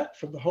a check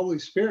from the Holy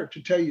Spirit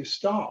to tell you,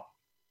 stop,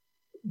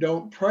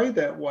 don't pray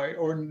that way,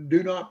 or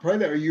do not pray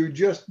that, or you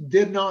just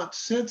did not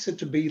sense it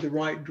to be the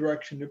right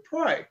direction to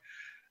pray.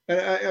 And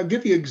I'll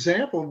give you an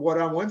example of what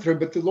I went through,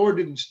 but the Lord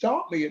didn't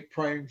stop me at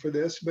praying for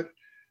this. But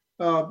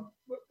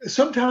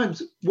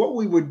sometimes what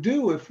we would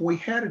do if we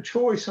had a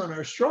choice on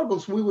our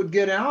struggles, we would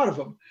get out of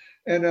them.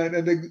 And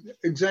an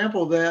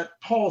example that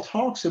Paul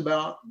talks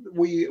about,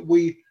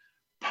 we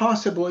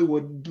possibly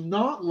would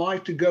not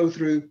like to go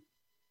through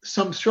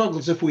some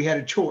struggles if we had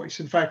a choice.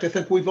 In fact, I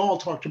think we've all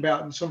talked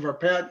about in some of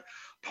our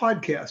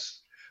podcasts.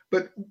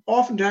 But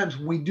oftentimes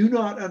we do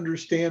not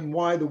understand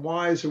why the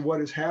whys of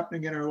what is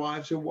happening in our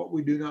lives or what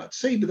we do not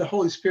see, but the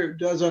Holy Spirit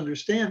does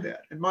understand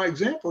that. And my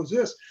example is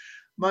this.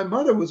 My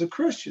mother was a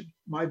Christian.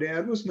 My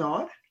dad was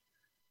not.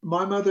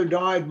 My mother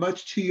died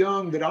much too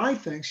young that I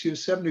think she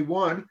was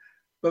 71,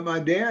 but my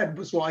dad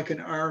was like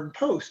an iron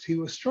post. He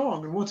was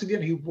strong. And once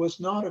again, he was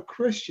not a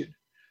Christian.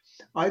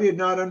 I did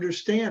not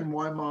understand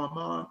why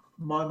my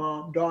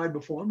mom died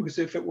before him, because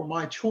if it were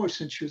my choice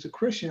since she was a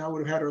Christian, I would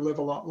have had her live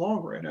a lot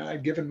longer. And I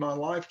had given my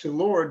life to the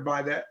Lord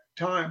by that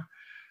time.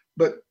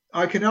 But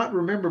I cannot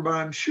remember, but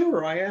I'm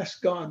sure I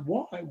asked God,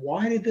 why?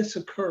 Why did this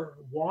occur?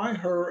 Why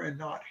her and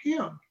not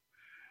him?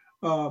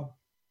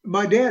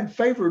 My dad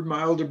favored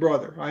my older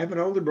brother. I have an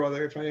older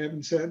brother, if I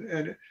haven't said,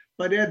 and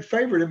my dad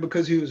favored him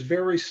because he was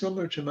very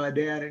similar to my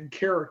dad in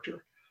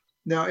character.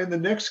 Now, in the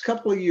next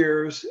couple of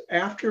years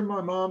after my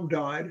mom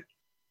died,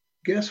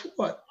 guess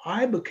what?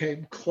 I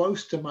became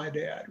close to my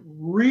dad,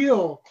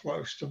 real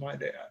close to my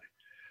dad.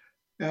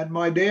 And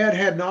my dad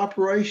had an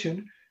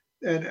operation,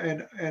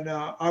 and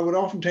I would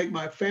often take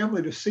my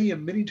family to see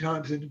him many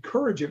times and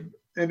encourage him.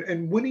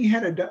 And when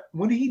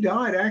he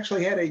died, I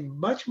actually had a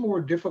much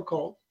more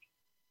difficult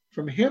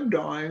from him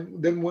dying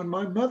than when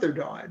my mother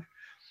died.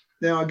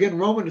 Now, again,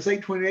 Romans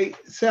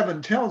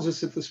 8:28-7 tells us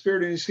that the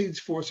Spirit intercedes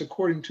for us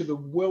according to the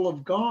will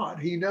of God.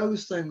 He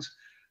knows things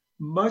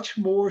much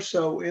more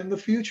so in the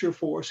future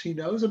for us. He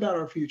knows about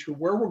our future,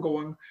 where we're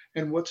going,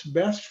 and what's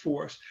best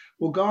for us.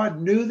 Well,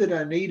 God knew that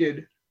I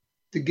needed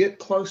to get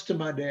close to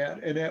my dad,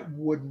 and that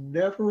would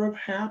never have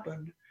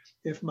happened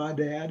if my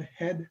dad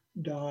had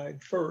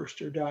died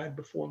first or died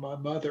before my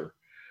mother.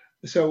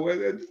 So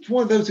it's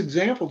one of those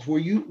examples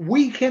where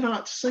we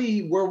cannot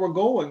see where we're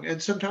going,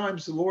 and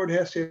sometimes the Lord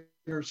has to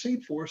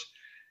intercede for us,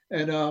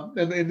 and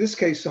in this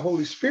case, the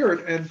Holy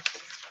Spirit. And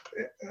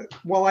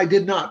while I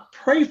did not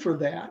pray for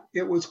that,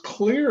 it was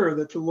clear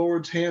that the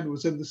Lord's hand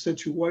was in the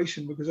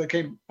situation because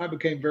I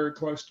became very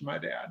close to my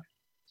dad.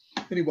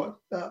 Anyway,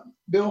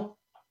 Bill?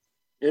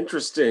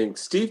 Interesting.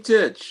 Steve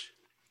Titch.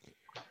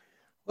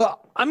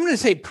 Well, I'm going to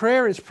say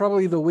prayer is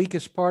probably the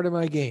weakest part of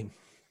my game.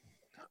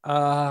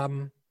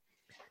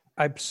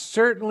 I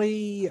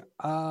certainly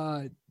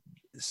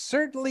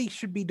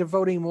should be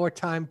devoting more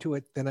time to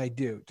it than I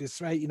do.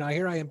 Just right,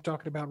 here I am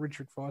talking about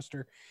Richard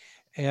Foster,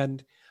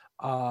 and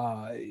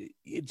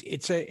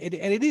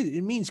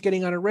it means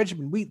getting on a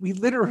regimen. We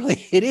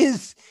literally it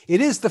is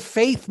the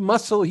faith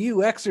muscle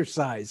you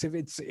exercise.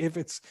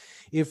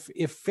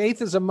 If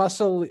faith is a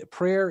muscle,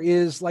 prayer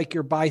is like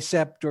your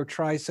bicep or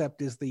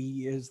tricep is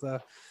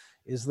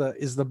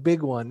the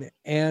big one.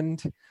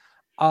 And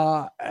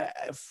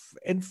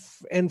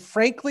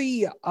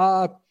frankly,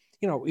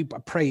 we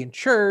pray in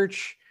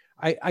church.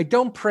 I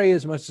don't pray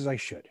as much as I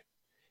should.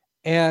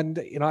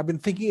 And, I've been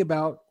thinking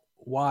about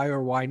why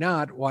or why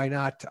not.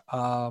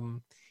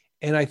 And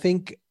I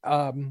think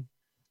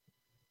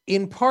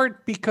in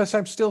part because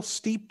I'm still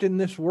steeped in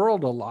this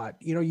world a lot.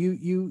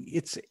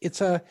 It's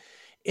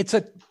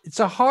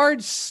a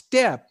hard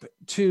step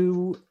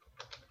to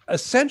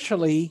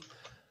essentially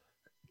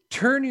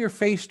turn your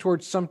face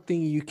towards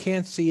something you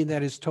can't see and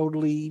that is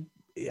totally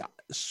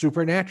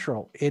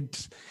supernatural.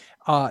 It's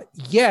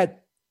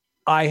yet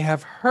I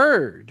have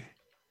heard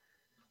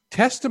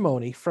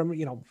testimony from,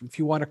 if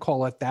you want to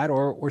call it that,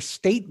 or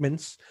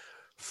statements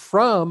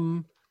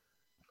from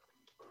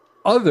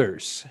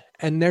others,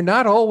 and they're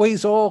not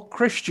always all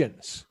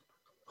Christians,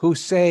 who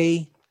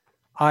say,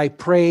 I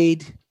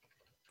prayed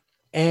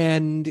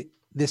and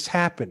this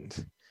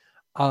happened.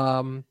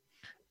 I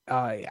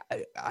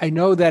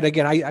know that,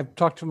 again, I've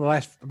talked to him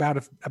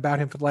about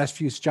him for the last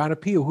few years, John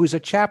Appiah, who's a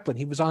chaplain.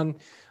 He was on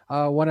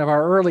one of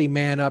our early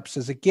Man Ups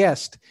as a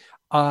guest.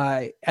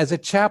 As a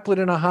chaplain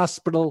in a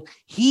hospital,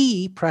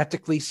 he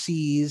practically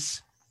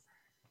sees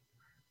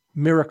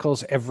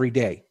miracles every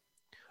day.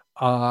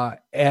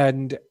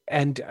 And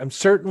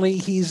certainly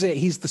he's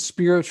the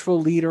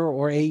spiritual leader,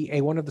 or a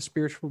one of the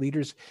spiritual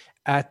leaders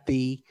at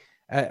the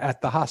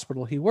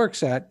hospital he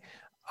works at.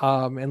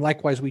 And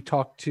likewise, we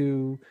talked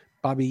to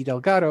Bobby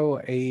Delgado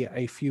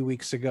a few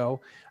weeks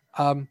ago.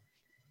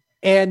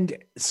 And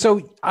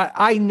so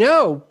I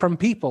know from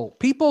people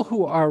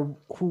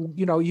who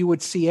you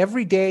would see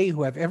every day,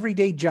 who have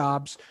everyday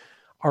jobs,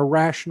 are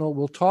rational,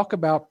 will talk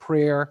about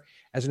prayer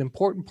as an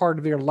important part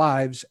of their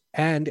lives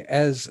and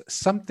as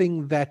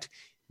something that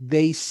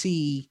they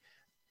see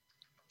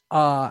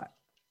that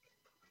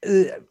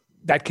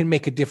can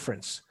make a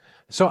difference.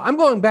 So I'm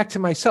going back to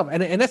myself,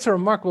 and that's a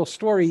remarkable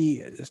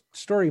story,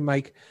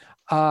 Mike.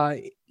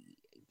 I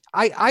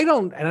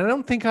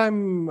don't think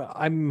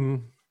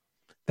I'm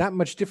that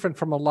much different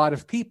from a lot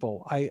of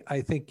people.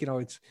 I think,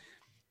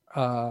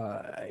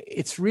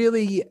 it's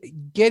really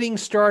getting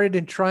started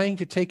and trying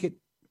to take it.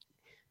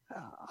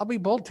 I'll be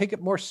bold, take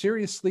it more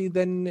seriously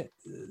than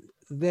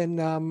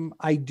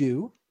I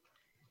do,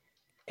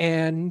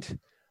 and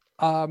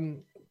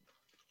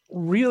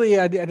really,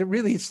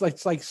 it's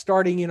like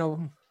starting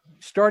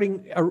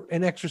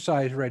an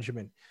exercise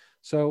regimen.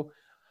 So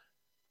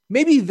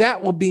maybe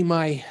that will be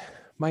my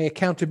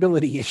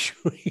accountability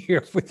issue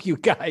here with you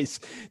guys.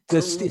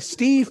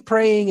 Steve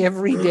praying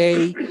every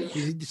day,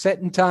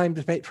 setting time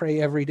to pray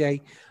every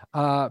day,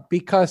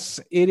 because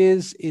it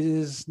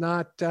is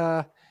not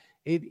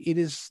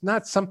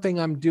something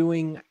I'm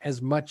doing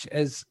as much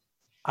as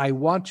I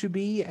want to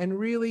be and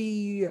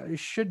really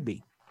should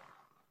be.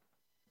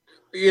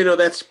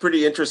 That's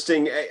pretty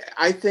interesting.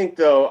 I think,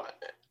 though,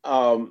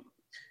 I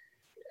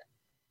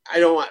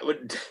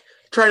would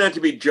try not to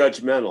be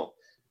judgmental,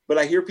 but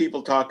I hear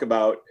people talk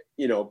about,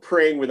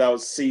 praying without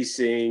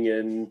ceasing,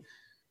 and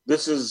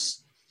this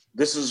is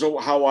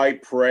how I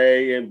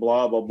pray, and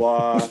blah, blah,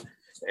 blah.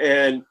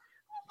 And,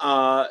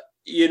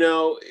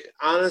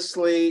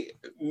 honestly,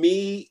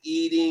 me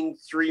eating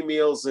 3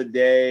 meals a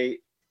day,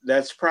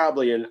 that's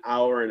probably an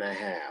hour and a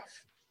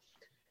half.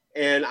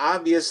 And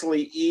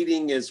obviously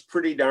eating is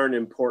pretty darn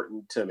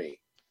important to me.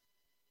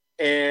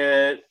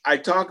 And I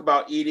talk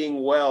about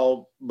eating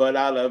well, but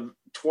out of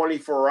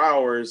 24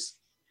 hours,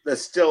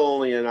 that's still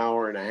only an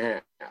hour and a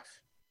half.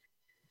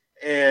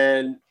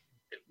 And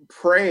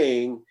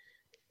praying,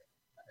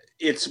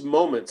 it's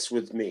moments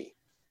with me.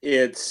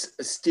 It's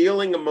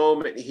stealing a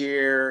moment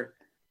here,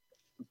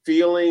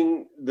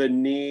 feeling the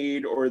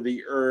need or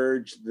the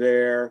urge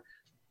there.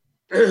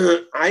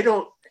 I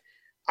don't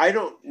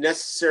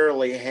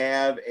necessarily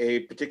have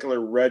a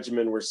particular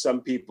regimen where some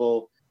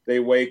people, they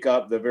wake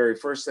up, the very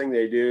first thing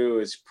they do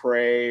is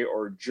pray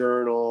or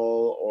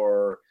journal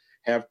or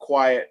have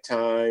quiet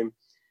time.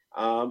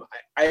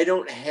 I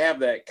don't have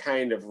that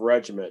kind of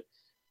regimen.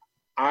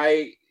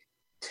 I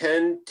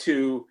tend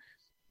to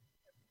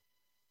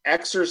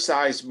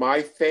exercise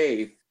my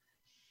faith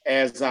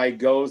as I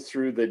go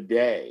through the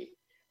day.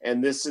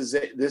 And this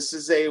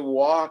is a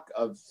walk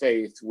of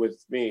faith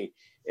with me.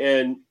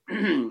 And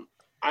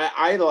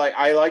I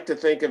like to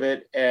think of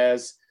it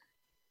as,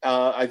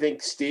 I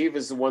think Steve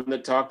is the one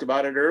that talked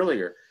about it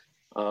earlier.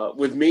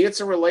 With me,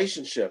 it's a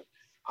relationship.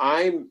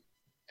 I'm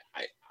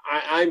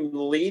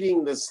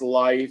leading this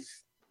life.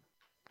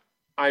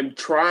 I'm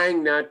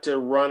trying not to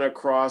run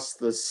across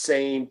the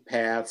same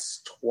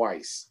paths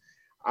twice.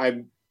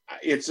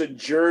 It's a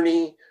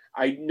journey.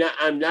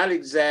 I'm not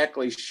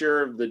exactly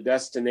sure of the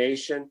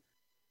destination,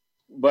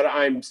 but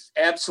I'm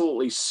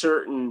absolutely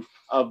certain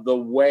of the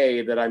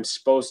way that I'm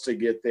supposed to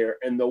get there.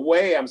 And the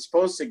way I'm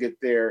supposed to get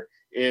there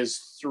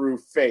is through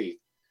faith.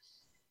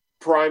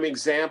 Prime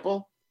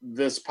example,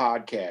 this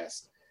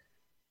podcast.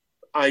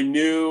 I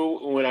knew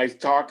when I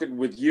talked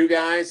with you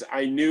guys,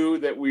 I knew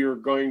that we were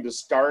going to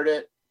start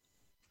it.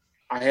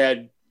 I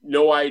had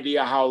no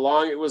idea how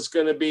long it was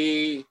going to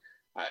be,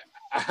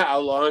 how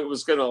long it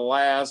was going to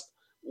last,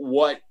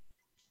 what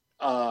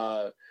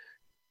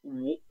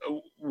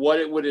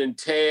it would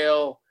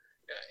entail,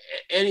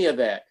 any of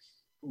that.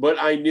 But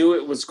I knew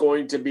it was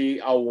going to be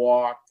a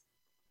walk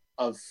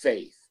of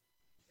faith.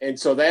 And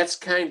so that's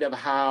kind of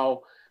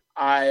how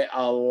I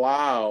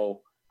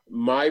allow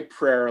my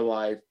prayer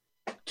life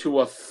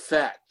to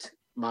affect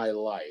my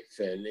life.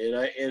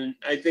 And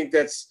I think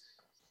it's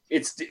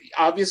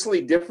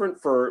obviously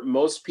different for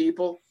most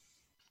people,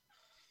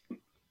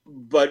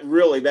 but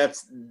really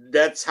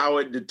that's how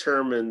it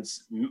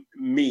determines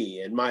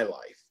me and my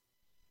life.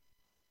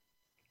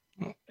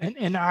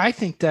 And I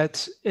think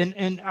that's,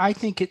 and I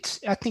think it's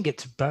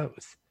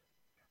both.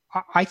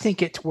 I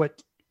think it's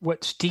what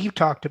Steve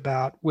talked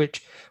about,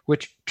 which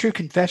true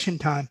confession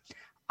time.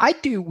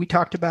 We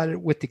talked about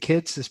it with the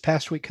kids this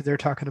past week because they're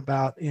talking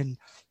about in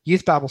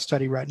youth Bible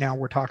study right now.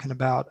 We're talking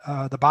about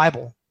the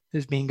Bible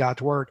as being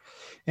God's word.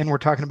 And we're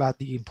talking about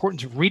the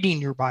importance of reading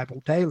your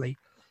Bible daily.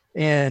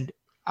 And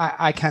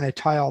I kind of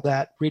tie all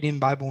that reading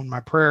Bible and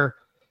my prayer,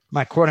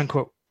 my quote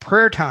unquote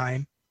prayer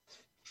time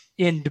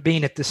into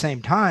being at the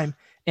same time.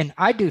 And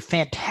I do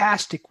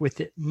fantastic with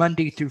it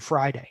Monday through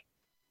Friday.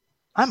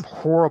 I'm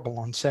horrible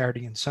on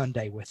Saturday and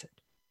Sunday with it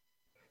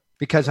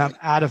because I'm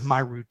out of my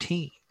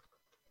routine.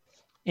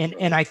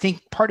 And I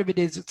think part of it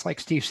is, it's like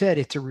Steve said,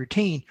 it's a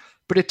routine,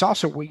 but it's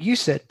also what you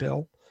said,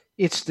 Bill.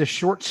 It's the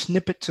short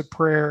snippets of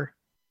prayer.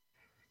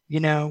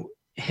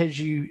 As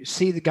you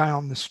see the guy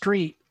on the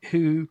street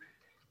who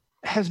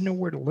has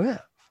nowhere to live,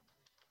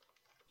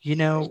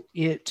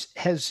 it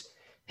has,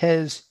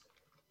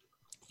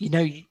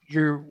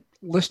 you're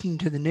listening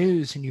to the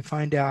news and you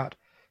find out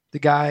the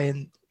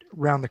guy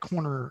around the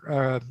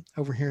corner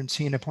over here in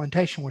Siena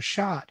Plantation was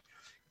shot.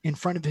 in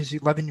front of his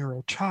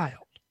 11-year-old child.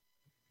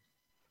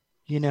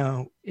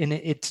 And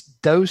it's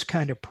those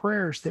kind of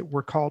prayers that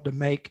we're called to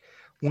make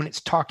when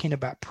it's talking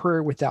about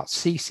prayer without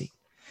ceasing.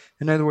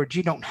 In other words,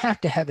 you don't have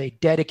to have a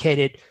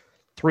dedicated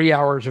 3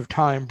 hours of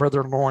time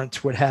Brother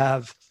Lawrence would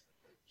have,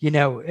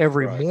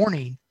 every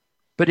morning,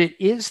 but it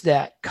is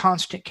that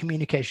constant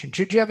communication.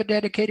 Should you have a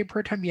dedicated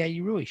prayer time? Yeah,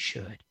 you really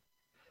should.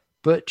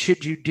 But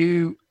should you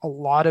do a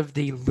lot of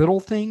the little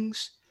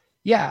things?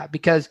 Yeah,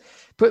 because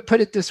put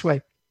it this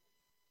way.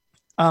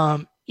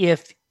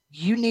 If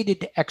you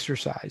needed to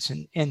exercise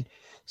and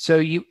so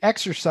you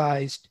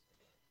exercised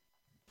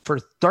for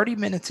 30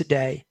 minutes a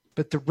day,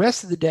 but the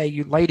rest of the day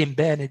you laid in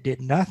bed and did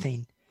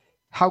nothing,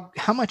 how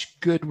much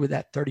good would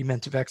that 30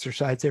 minutes of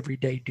exercise every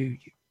day do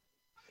you?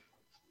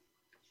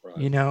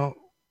 Right.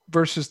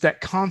 Versus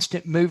that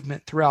constant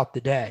movement throughout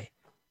the day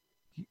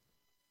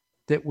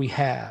that we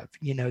have,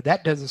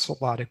 that does us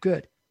a lot of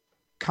good.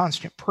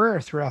 Constant prayer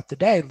throughout the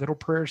day, little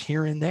prayers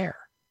here and there,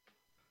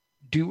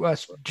 do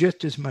us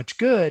just as much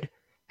good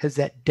as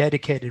that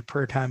dedicated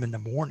prayer time in the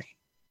morning.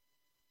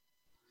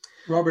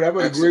 Robert, I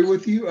would agree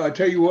with you. I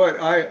tell you what,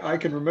 I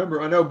can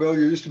remember, I know, Bill,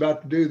 you're just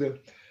about to do the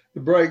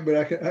break, but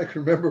I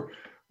can remember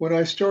when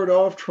I started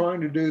off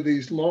trying to do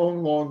these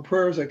long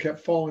prayers, I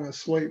kept falling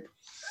asleep.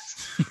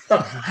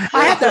 I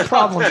have that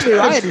problem too.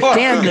 I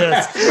understand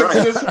this.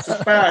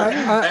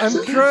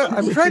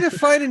 I'm trying to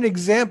find an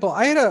example.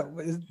 I had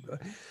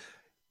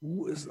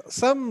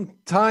some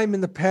time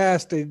in the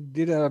past, I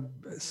did a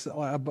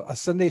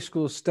Sunday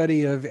school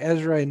study of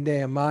Ezra and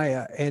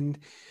Nehemiah, and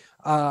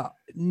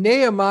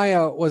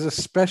Nehemiah was a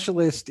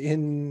specialist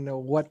in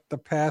what the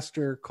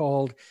pastor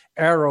called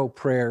arrow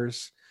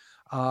prayers.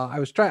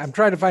 I'm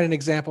trying to find an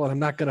example, and I'm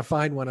not going to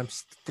find one. I'm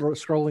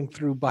scrolling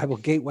through Bible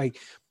Gateway,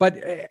 but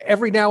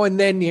every now and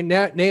then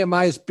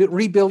Nehemiah is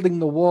rebuilding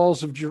the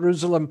walls of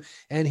Jerusalem,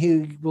 and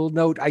he will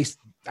note, I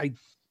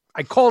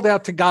called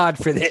out to God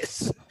for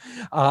this.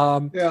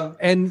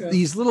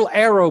 These little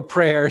arrow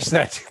prayers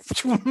that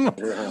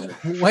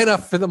went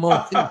up for the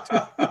moment.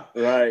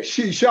 Right.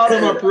 She shot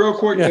him up real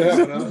quick to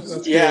heaven.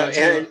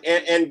 Huh?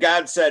 And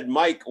God said,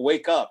 Mike,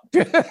 wake up.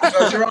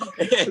 That's right.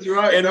 That's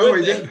right.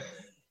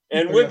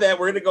 And with that,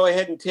 we're going to go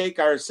ahead and take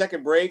our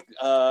second break.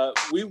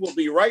 We will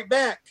be right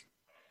back.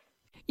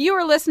 You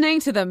are listening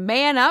to the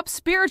Man Up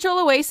Spiritual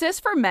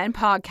Oasis for Men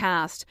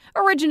podcast.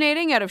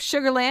 Originating out of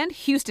Sugar Land,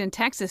 Houston,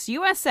 Texas,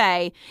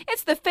 USA,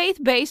 it's the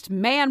faith-based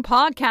man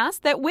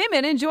podcast that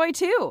women enjoy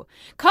too.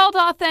 Called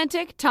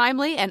authentic,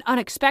 timely, and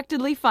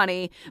unexpectedly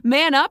funny,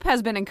 Man Up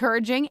has been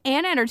encouraging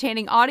and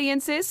entertaining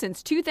audiences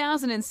since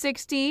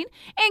 2016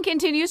 and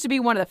continues to be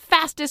one of the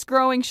fastest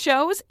growing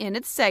shows in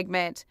its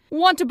segment.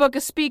 Want to book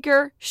a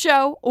speaker,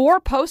 show, or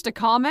post a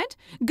comment?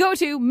 Go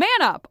to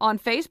Man Up on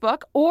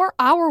Facebook or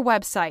our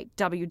website,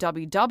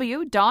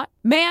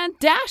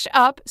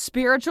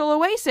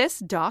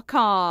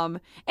 www.man-upspiritualoasis.com.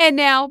 And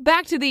now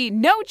back to the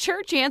No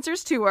Church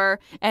Answers Tour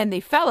and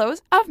the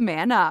Fellows of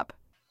Man Up.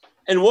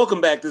 And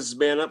welcome back. This is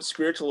Man Up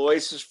Spiritual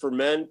Oasis for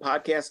Men,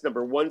 podcast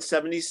number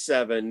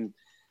 177.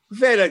 We've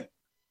had a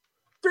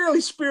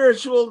fairly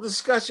spiritual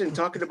discussion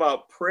talking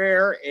about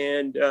prayer,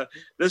 and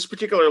this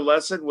particular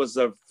lesson was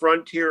the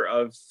frontier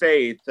of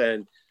faith.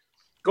 And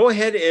go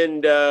ahead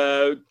and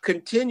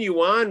continue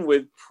on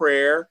with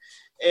prayer.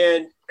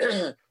 And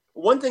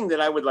one thing that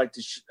I would like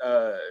to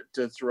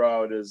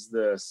throw out is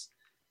this: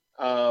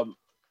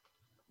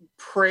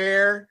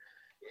 prayer.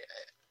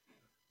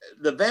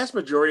 The vast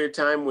majority of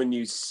time, when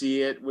you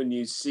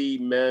see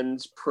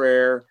men's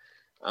prayer,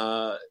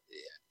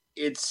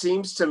 it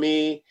seems to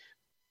me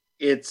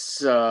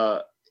it's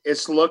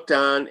looked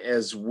on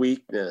as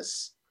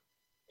weakness.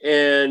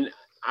 And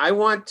I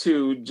want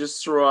to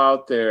just throw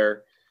out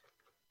there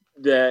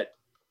that,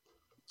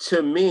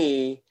 to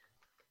me,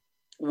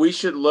 we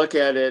should look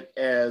at it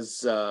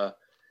as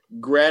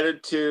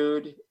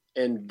gratitude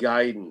and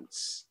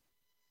guidance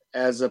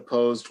as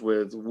opposed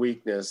with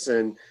weakness.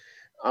 And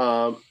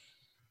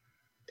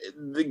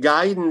the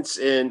guidance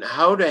in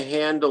how to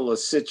handle a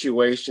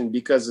situation,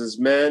 because as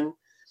men,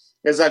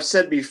 as I've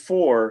said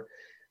before,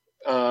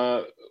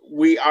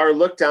 we are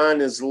looked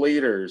on as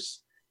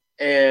leaders,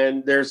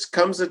 and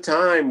comes a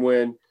time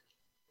when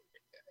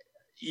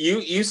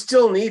you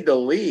still need to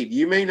lead.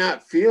 You may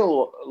not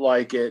feel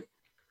like it,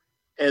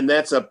 and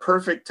that's a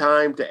perfect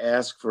time to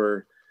ask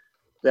for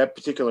that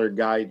particular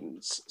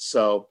guidance.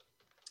 So,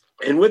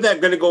 and with that,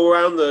 I'm going to go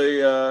around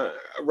the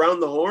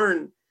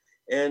horn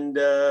and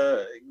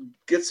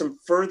get some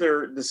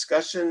further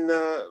discussion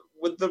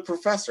with the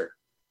professor.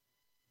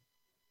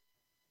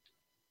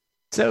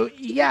 So,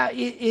 yeah,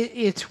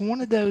 it's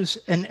one of those,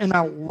 and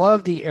I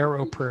love the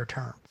arrow prayer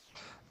term.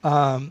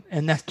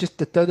 And that's just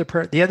the other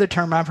prayer. The other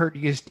term I've heard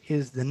used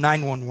is the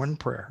 911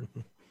 prayer.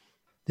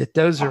 That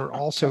those are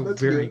also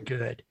very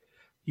good.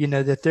 You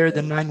know, that they're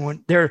the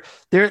 911.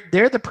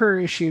 They're the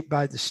prayer issued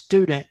by the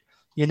student.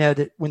 You know,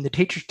 that when the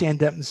teacher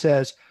stands up and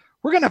says,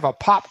 "We're going to have a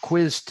pop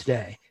quiz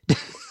today."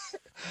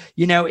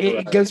 You know,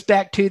 it goes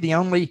back to the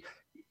only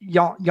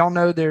y'all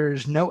know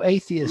there's no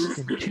atheist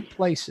in two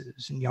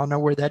places, and y'all know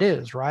where that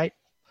is, right?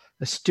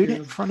 a student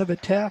in front of a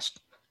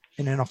test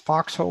and in a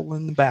foxhole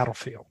in the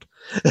battlefield.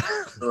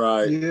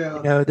 Right.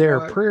 Yeah. There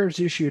are prayers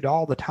issued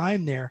all the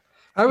time there.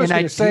 I was And going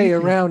I to say do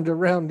think-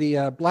 around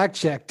the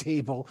blackjack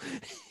table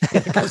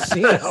in the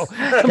casino.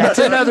 That's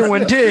another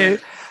one too.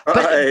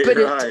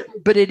 Right.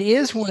 But it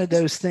is one of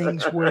those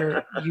things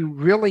where you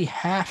really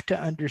have to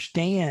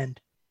understand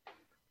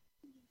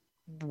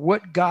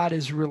what God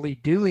is really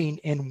doing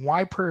and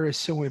why prayer is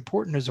so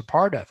important as a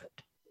part of it.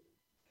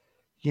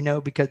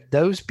 Because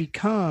those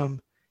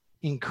become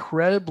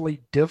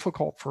incredibly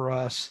difficult for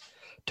us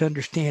to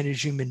understand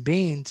as human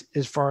beings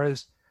as far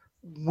as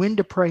when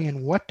to pray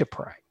and what to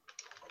pray.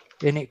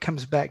 And it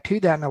comes back to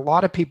that. And a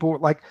lot of people,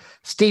 like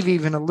Steve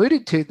even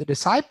alluded to, the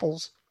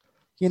disciples,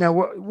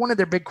 one of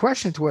their big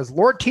questions was,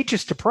 Lord, teach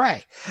us to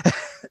pray.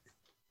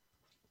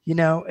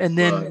 And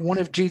then one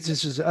of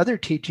Jesus's other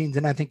teachings,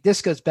 and I think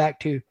this goes back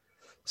to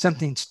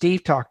something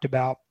Steve talked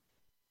about,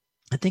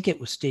 I think it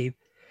was Steve,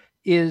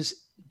 is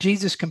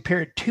Jesus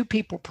compared two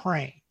people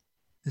praying.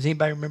 Does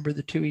anybody remember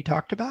the two he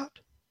talked about?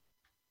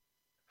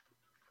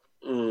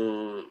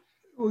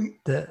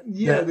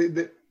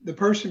 The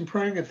person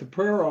praying at the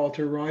prayer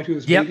altar, right, who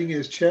was Yep. beating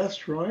his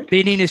chest, right?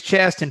 Beating his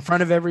chest in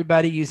front of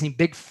everybody, using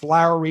big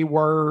flowery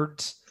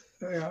words.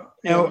 Yeah.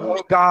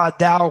 Oh God,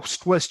 thou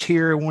wast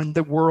here when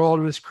the world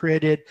was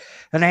created,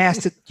 and I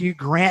ask that you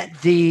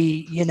grant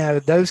thee,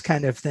 those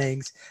kind of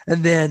things.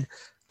 And then,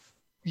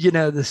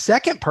 the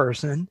second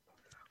person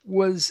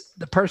was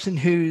the person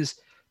who's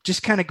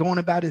just kind of going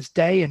about his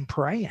day and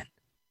praying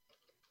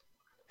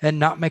and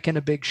not making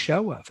a big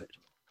show of it.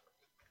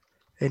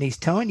 And he's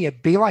telling you,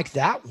 be like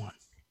that one.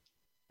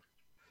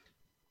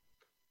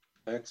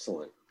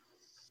 Excellent.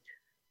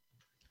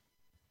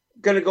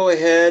 Going to go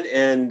ahead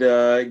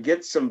and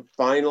get some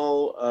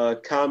final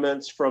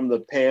comments from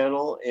the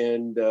panel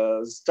and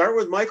start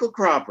with Michael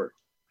Cropper.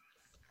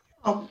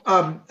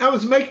 I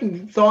was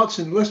making thoughts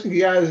and listening to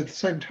you guys at the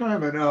same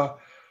time. And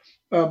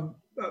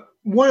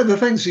one of the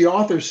things the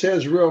author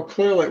says real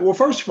clearly, well,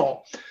 first of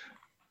all,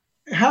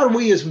 how do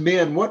we as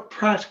men, what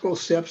practical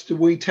steps do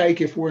we take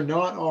if we're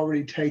not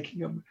already taking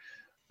them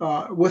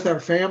with our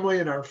family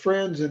and our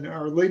friends and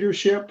our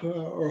leadership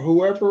or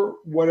whoever,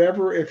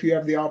 whatever, if you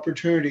have the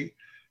opportunity?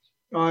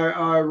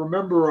 I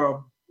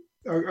remember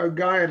a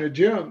guy in a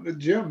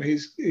gym.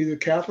 He's a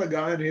Catholic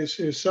guy, and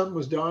his son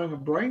was dying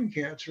of brain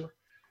cancer.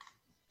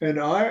 And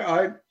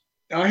I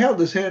held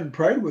his hand and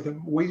prayed with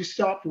him. We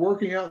stopped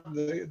working out in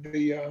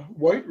the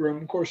weight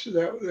room. Of course,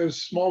 there's a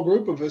small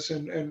group of us,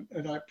 and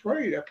I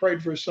prayed. I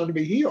prayed for his son to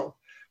be healed.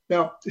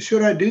 Now,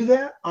 should I do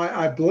that?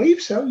 I believe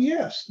so.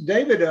 Yes,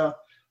 David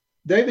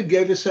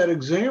gave us that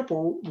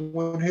example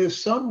when his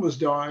son was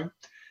dying.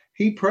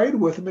 He prayed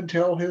with him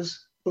until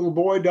his little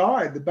boy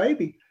died, the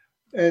baby,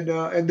 and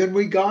then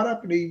we got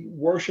up and he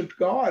worshiped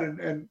God.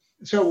 And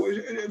so,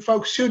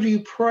 folks, should you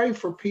pray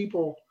for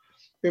people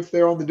if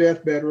they're on the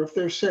deathbed or if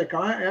they're sick?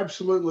 I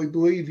absolutely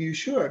believe you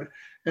should,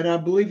 and I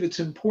believe it's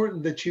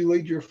important that you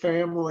lead your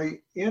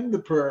family in the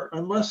prayer,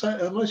 unless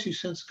you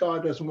sense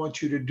God doesn't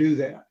want you to do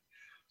that.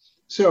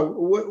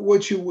 So,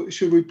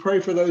 should we pray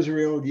for those who are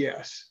ill?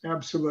 Yes,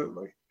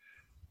 absolutely.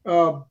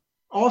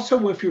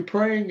 Also, if you're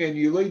praying and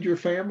you lead your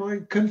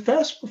family,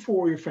 confess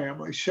before your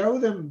family. Show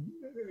them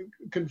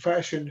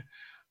confession.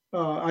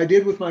 I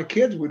did with my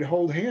kids. We'd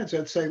hold hands.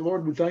 I'd say,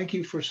 Lord, we thank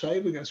you for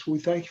saving us. We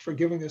thank you for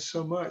giving us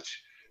so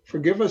much.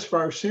 Forgive us for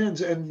our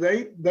sins. And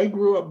they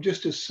grew up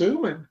just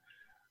assuming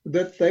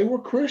that they were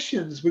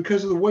Christians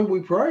because of the way we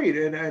prayed.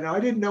 And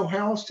I didn't know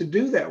how else to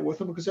do that with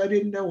them because I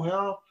didn't know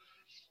how.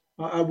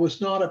 I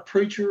was not a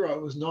preacher. I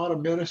was not a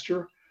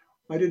minister.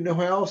 I didn't know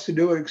how else to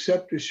do it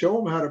except to show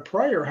them how to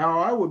pray or how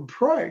I would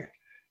pray.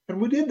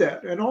 And we did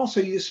that. And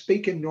also you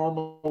speak in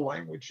normal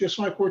language, just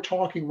like we're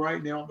talking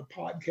right now on the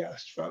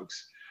podcast,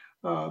 folks.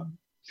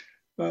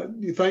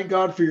 You thank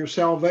God for your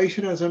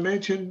salvation, as I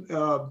mentioned.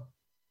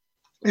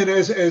 And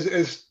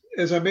as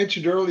I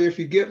mentioned earlier, if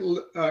you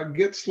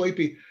get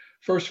sleepy,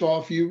 first of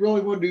all, if you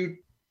really want to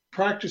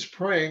practice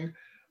praying,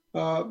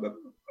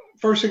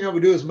 first thing I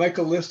would do is make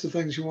a list of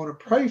things you want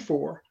to pray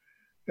for.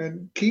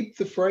 And keep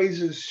the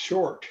phrases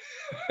short,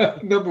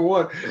 number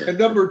one. And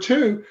number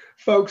two,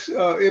 folks,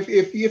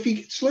 if you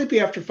get sleepy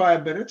after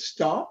 5 minutes,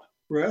 stop,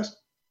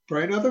 rest,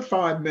 pray another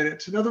 5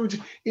 minutes. In other words,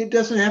 it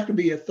doesn't have to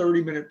be a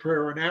 30-minute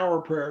prayer, an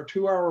hour prayer,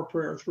 2-hour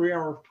prayer,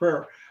 3-hour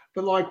prayer.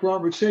 But like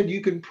Robert said,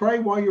 you can pray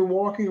while you're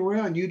walking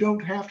around. You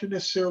don't have to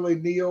necessarily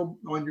kneel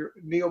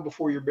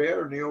before your bed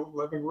or kneel in the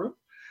living room.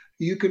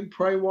 You can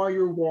pray while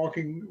you're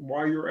walking,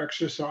 while you're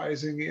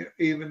exercising,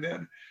 even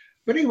then.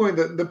 But anyway,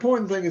 the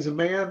important thing as a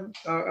man,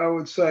 I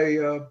would say,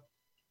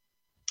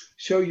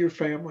 show your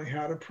family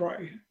how to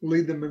pray.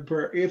 Lead them in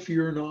prayer if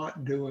you're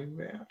not doing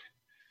that.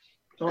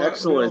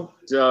 Excellent.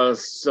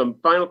 Some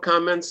final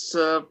comments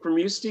from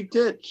you, Steve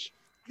Titch.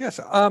 Yes.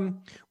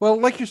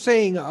 Well, like you're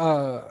saying,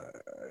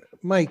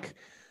 Mike,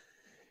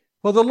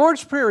 well, the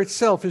Lord's Prayer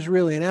itself is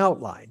really an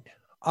outline.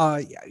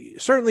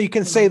 Certainly you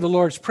can say the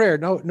Lord's Prayer.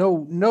 No,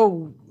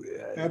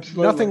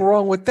 Absolutely. nothing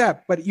wrong with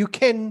that. But you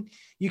can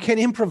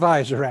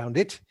improvise around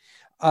it.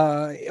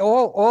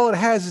 All it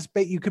has is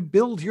you could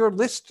build your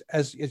list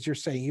as you're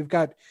saying. You've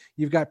got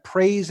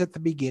praise at the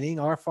beginning,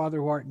 our Father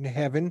who art in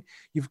heaven.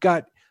 You've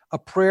got a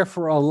prayer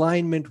for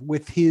alignment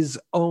with his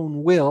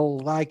own will,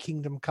 thy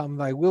kingdom come,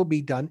 thy will be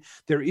done.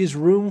 There is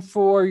room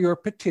for your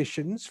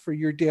petitions, for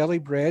your daily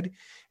bread.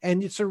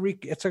 And it's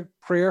a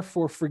prayer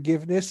for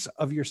forgiveness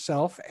of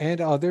yourself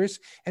and others.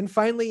 And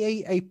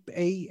finally,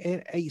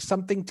 a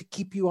something to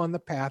keep you on the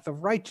path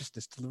of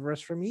righteousness, deliver us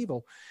from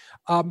evil.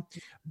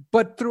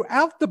 But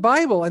throughout the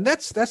Bible, and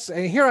that's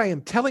here I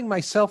am telling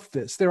myself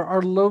this, there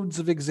are loads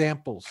of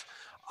examples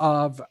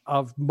of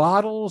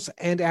models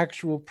and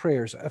actual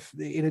prayers.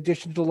 In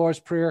addition to the Lord's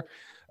Prayer,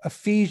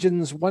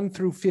 Ephesians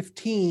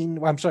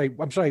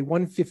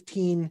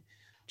 1:15,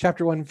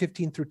 chapter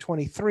 1:15 through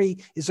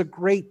 23 is a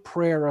great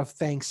prayer of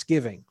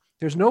thanksgiving.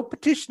 There's no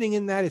petitioning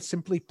in that. It's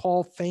simply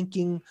Paul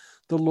thanking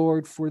the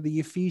Lord for the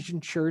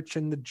Ephesian church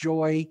and the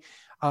joy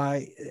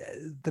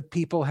the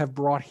people have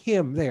brought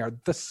him there.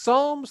 The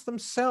Psalms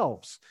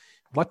themselves,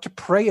 what to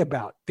pray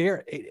about.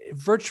 There,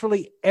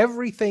 virtually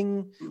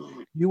everything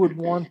you would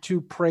want to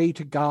pray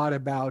to God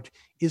about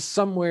is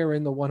somewhere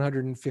in the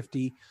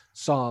 150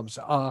 Psalms.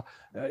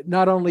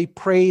 Not only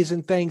praise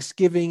and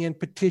thanksgiving and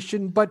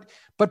petition, but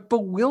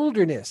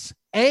bewilderness,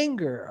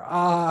 anger,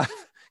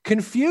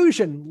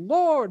 confusion.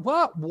 Lord,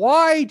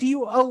 why do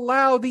you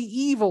allow the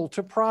evil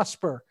to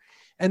prosper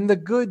and the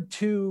good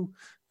to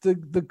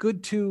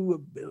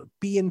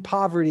be in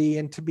poverty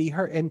and to be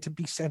hurt and to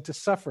be sent to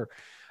suffer?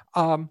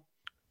 One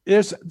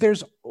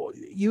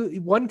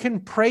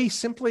can pray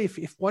simply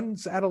if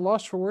one's at a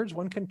loss for words,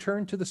 one can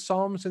turn to the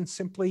Psalms and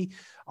simply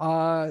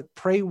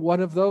pray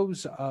one of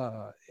those.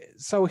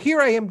 So here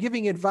I am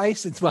giving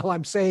advice, and while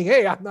I'm saying,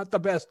 hey, I'm not the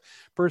best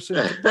person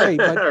to pray,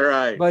 but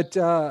right. But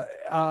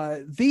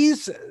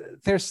there's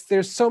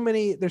so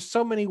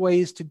many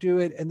ways to do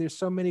it, and there's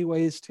so many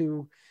ways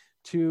to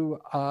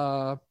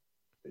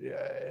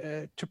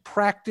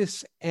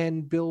practice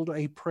and build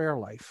a prayer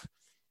life.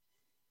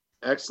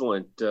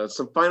 Excellent.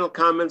 Some final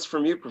comments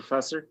from you,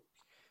 Professor.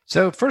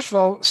 So first of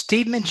all,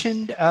 Steve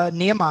mentioned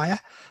Nehemiah.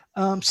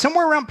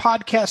 Somewhere around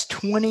podcast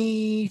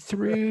 20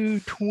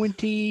 through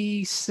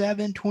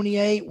 27,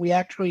 28, we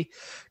actually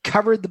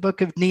covered the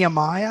book of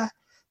Nehemiah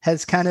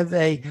as kind of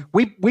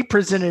we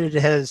presented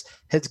it as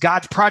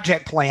God's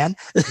project plan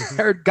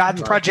or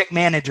God's project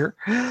manager,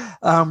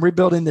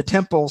 rebuilding the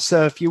temple.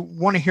 So if you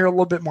want to hear a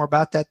little bit more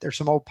about that, there's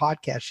some old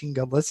podcasts you can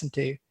go listen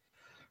to.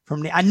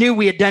 I knew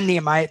we had done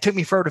Nehemiah. It took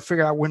me forever to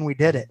figure out when we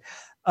did it.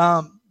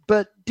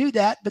 But do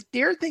that. But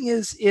the other thing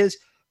is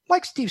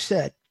like Steve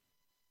said,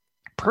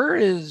 prayer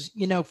is,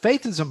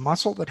 faith is a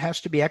muscle that has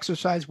to be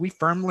exercised. We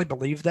firmly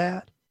believe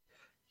that.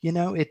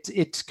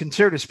 It's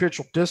considered a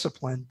spiritual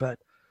discipline, but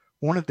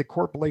one of the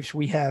core beliefs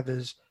we have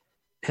as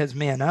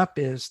Man Up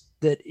is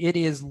that it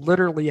is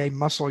literally a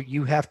muscle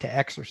you have to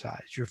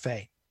exercise, your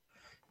faith.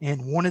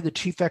 And one of the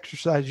chief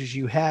exercises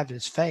you have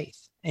is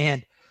faith.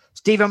 And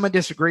Steve, I'm going to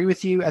disagree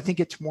with you. I think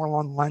it's more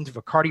along the lines of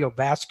a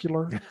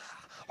cardiovascular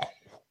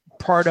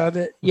part of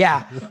it.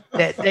 Yeah,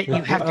 that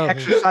you have to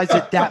exercise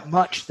it that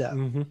much, though.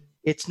 Mm-hmm.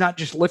 It's not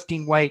just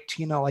lifting weights,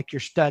 like your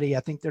study. I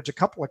think there's a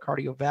couple of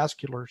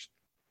cardiovasculars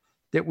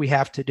that we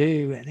have to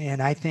do.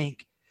 And I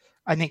think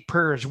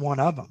prayer is one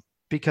of them,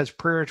 because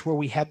prayer is where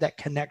we have that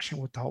connection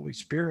with the Holy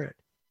Spirit,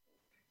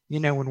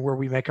 and where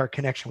we make our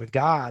connection with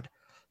God.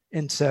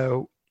 And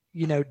so,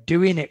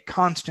 doing it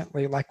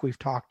constantly, like we've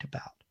talked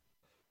about.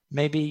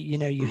 Maybe,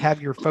 you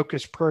have your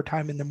focused prayer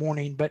time in the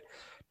morning, but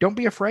don't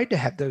be afraid to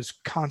have those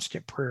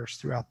constant prayers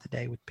throughout the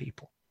day with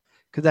people,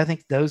 because I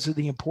think those are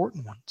the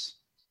important ones.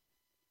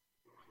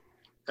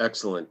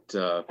 Excellent.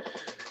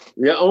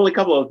 Only a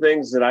couple of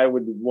things that I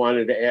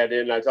wanted to add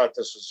in. I thought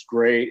this was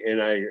great, and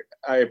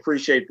I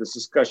appreciate this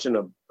discussion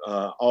of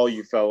all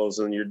you fellows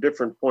and your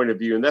different point of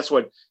view, and that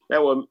what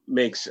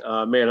makes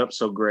Man Up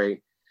so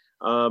great.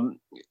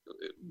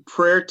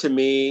 Prayer to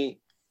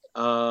me,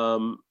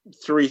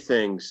 three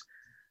things: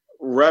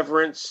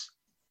 reverence,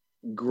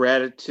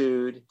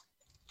 gratitude,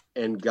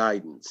 and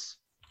guidance.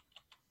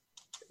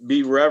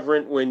 Be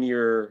reverent when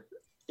you're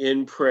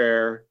in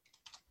prayer,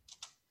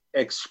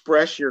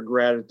 express your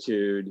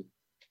gratitude,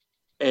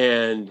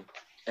 and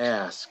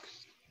ask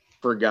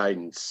for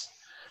guidance.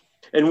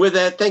 And with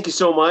that, thank you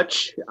so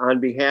much on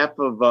behalf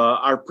of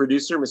our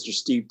producer, Mr.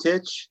 Steve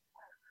Titch,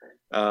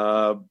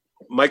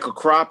 Michael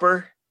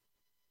Cropper,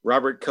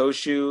 Robert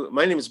Koshu.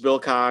 My name is Bill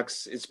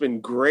Cox. It's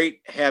been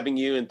great having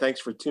you, and thanks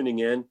for tuning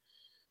in.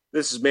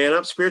 This is Man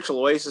Up, Spiritual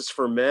Oasis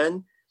for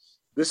Men.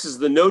 This is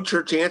the No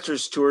Church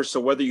Answers Tour, so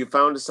whether you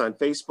found us on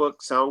Facebook,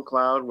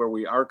 SoundCloud, where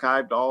we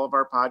archived all of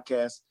our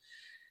podcasts,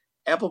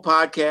 Apple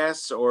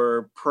Podcasts,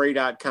 or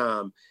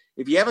pray.com.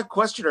 If you have a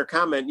question or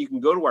comment, you can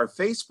go to our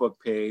Facebook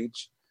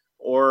page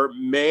or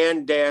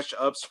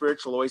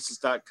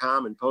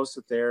man-upspiritualoasis.com and post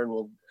it there, and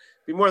we'll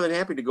be more than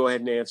happy to go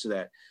ahead and answer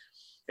that.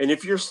 And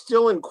if you're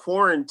still in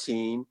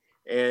quarantine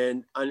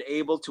and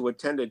unable to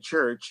attend a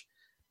church,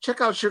 check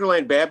out Sugar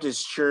Land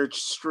Baptist Church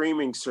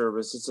streaming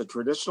service. It's a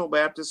traditional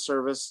Baptist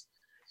service.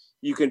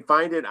 You can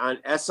find it on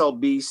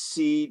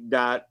slbc.org,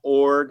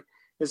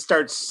 It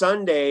starts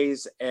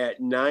Sundays at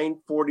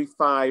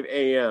 9:45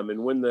 a.m.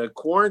 And when the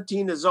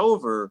quarantine is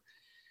over,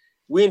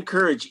 we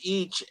encourage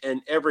each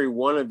and every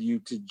one of you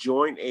to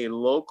join a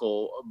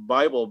local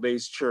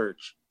Bible-based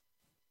church.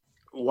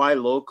 Why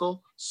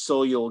local?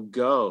 So you'll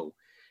go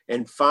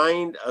and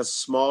find a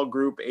small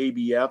group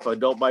ABF,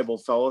 Adult Bible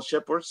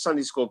Fellowship, or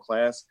Sunday school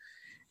class,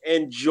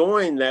 and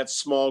join that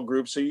small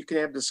group so you can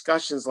have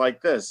discussions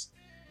like this.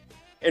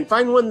 And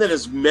find one that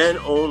is men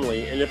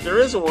only. And if there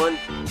isn't one,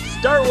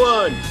 start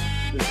one.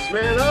 This is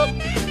Man Up.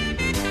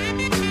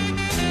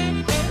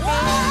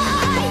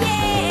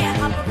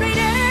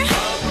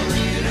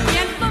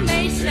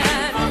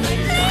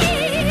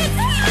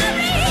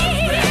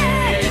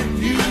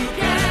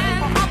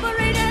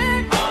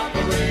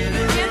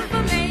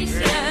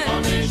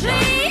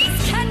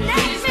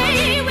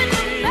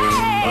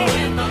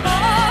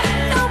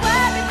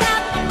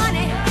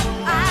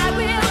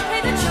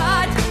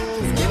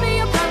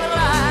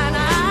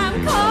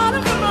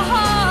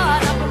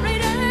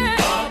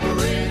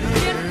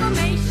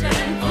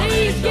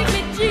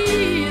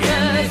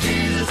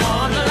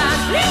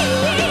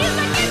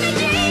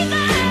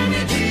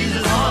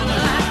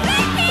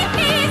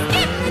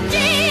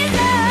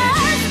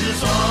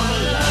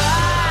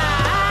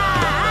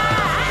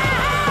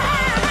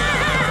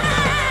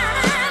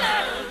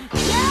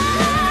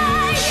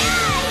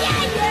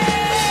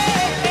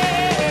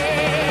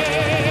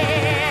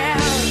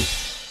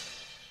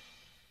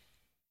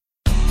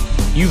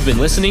 You've been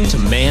listening to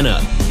Man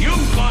Up. You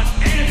want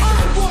answers.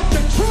 I want the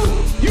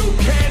truth. You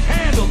can't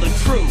handle the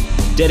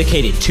truth.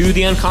 Dedicated to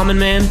the uncommon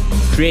man,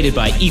 created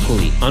by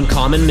equally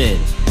uncommon men.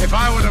 If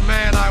I were the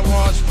man I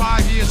was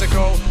 5 years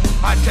ago,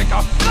 I'd take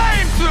a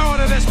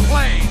flamethrower to this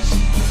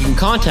place. You can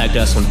contact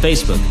us on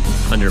Facebook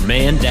under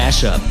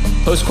Man-Up.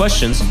 Post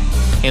questions,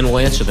 and we'll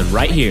answer them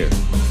right here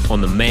on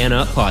the Man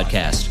Up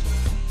Podcast.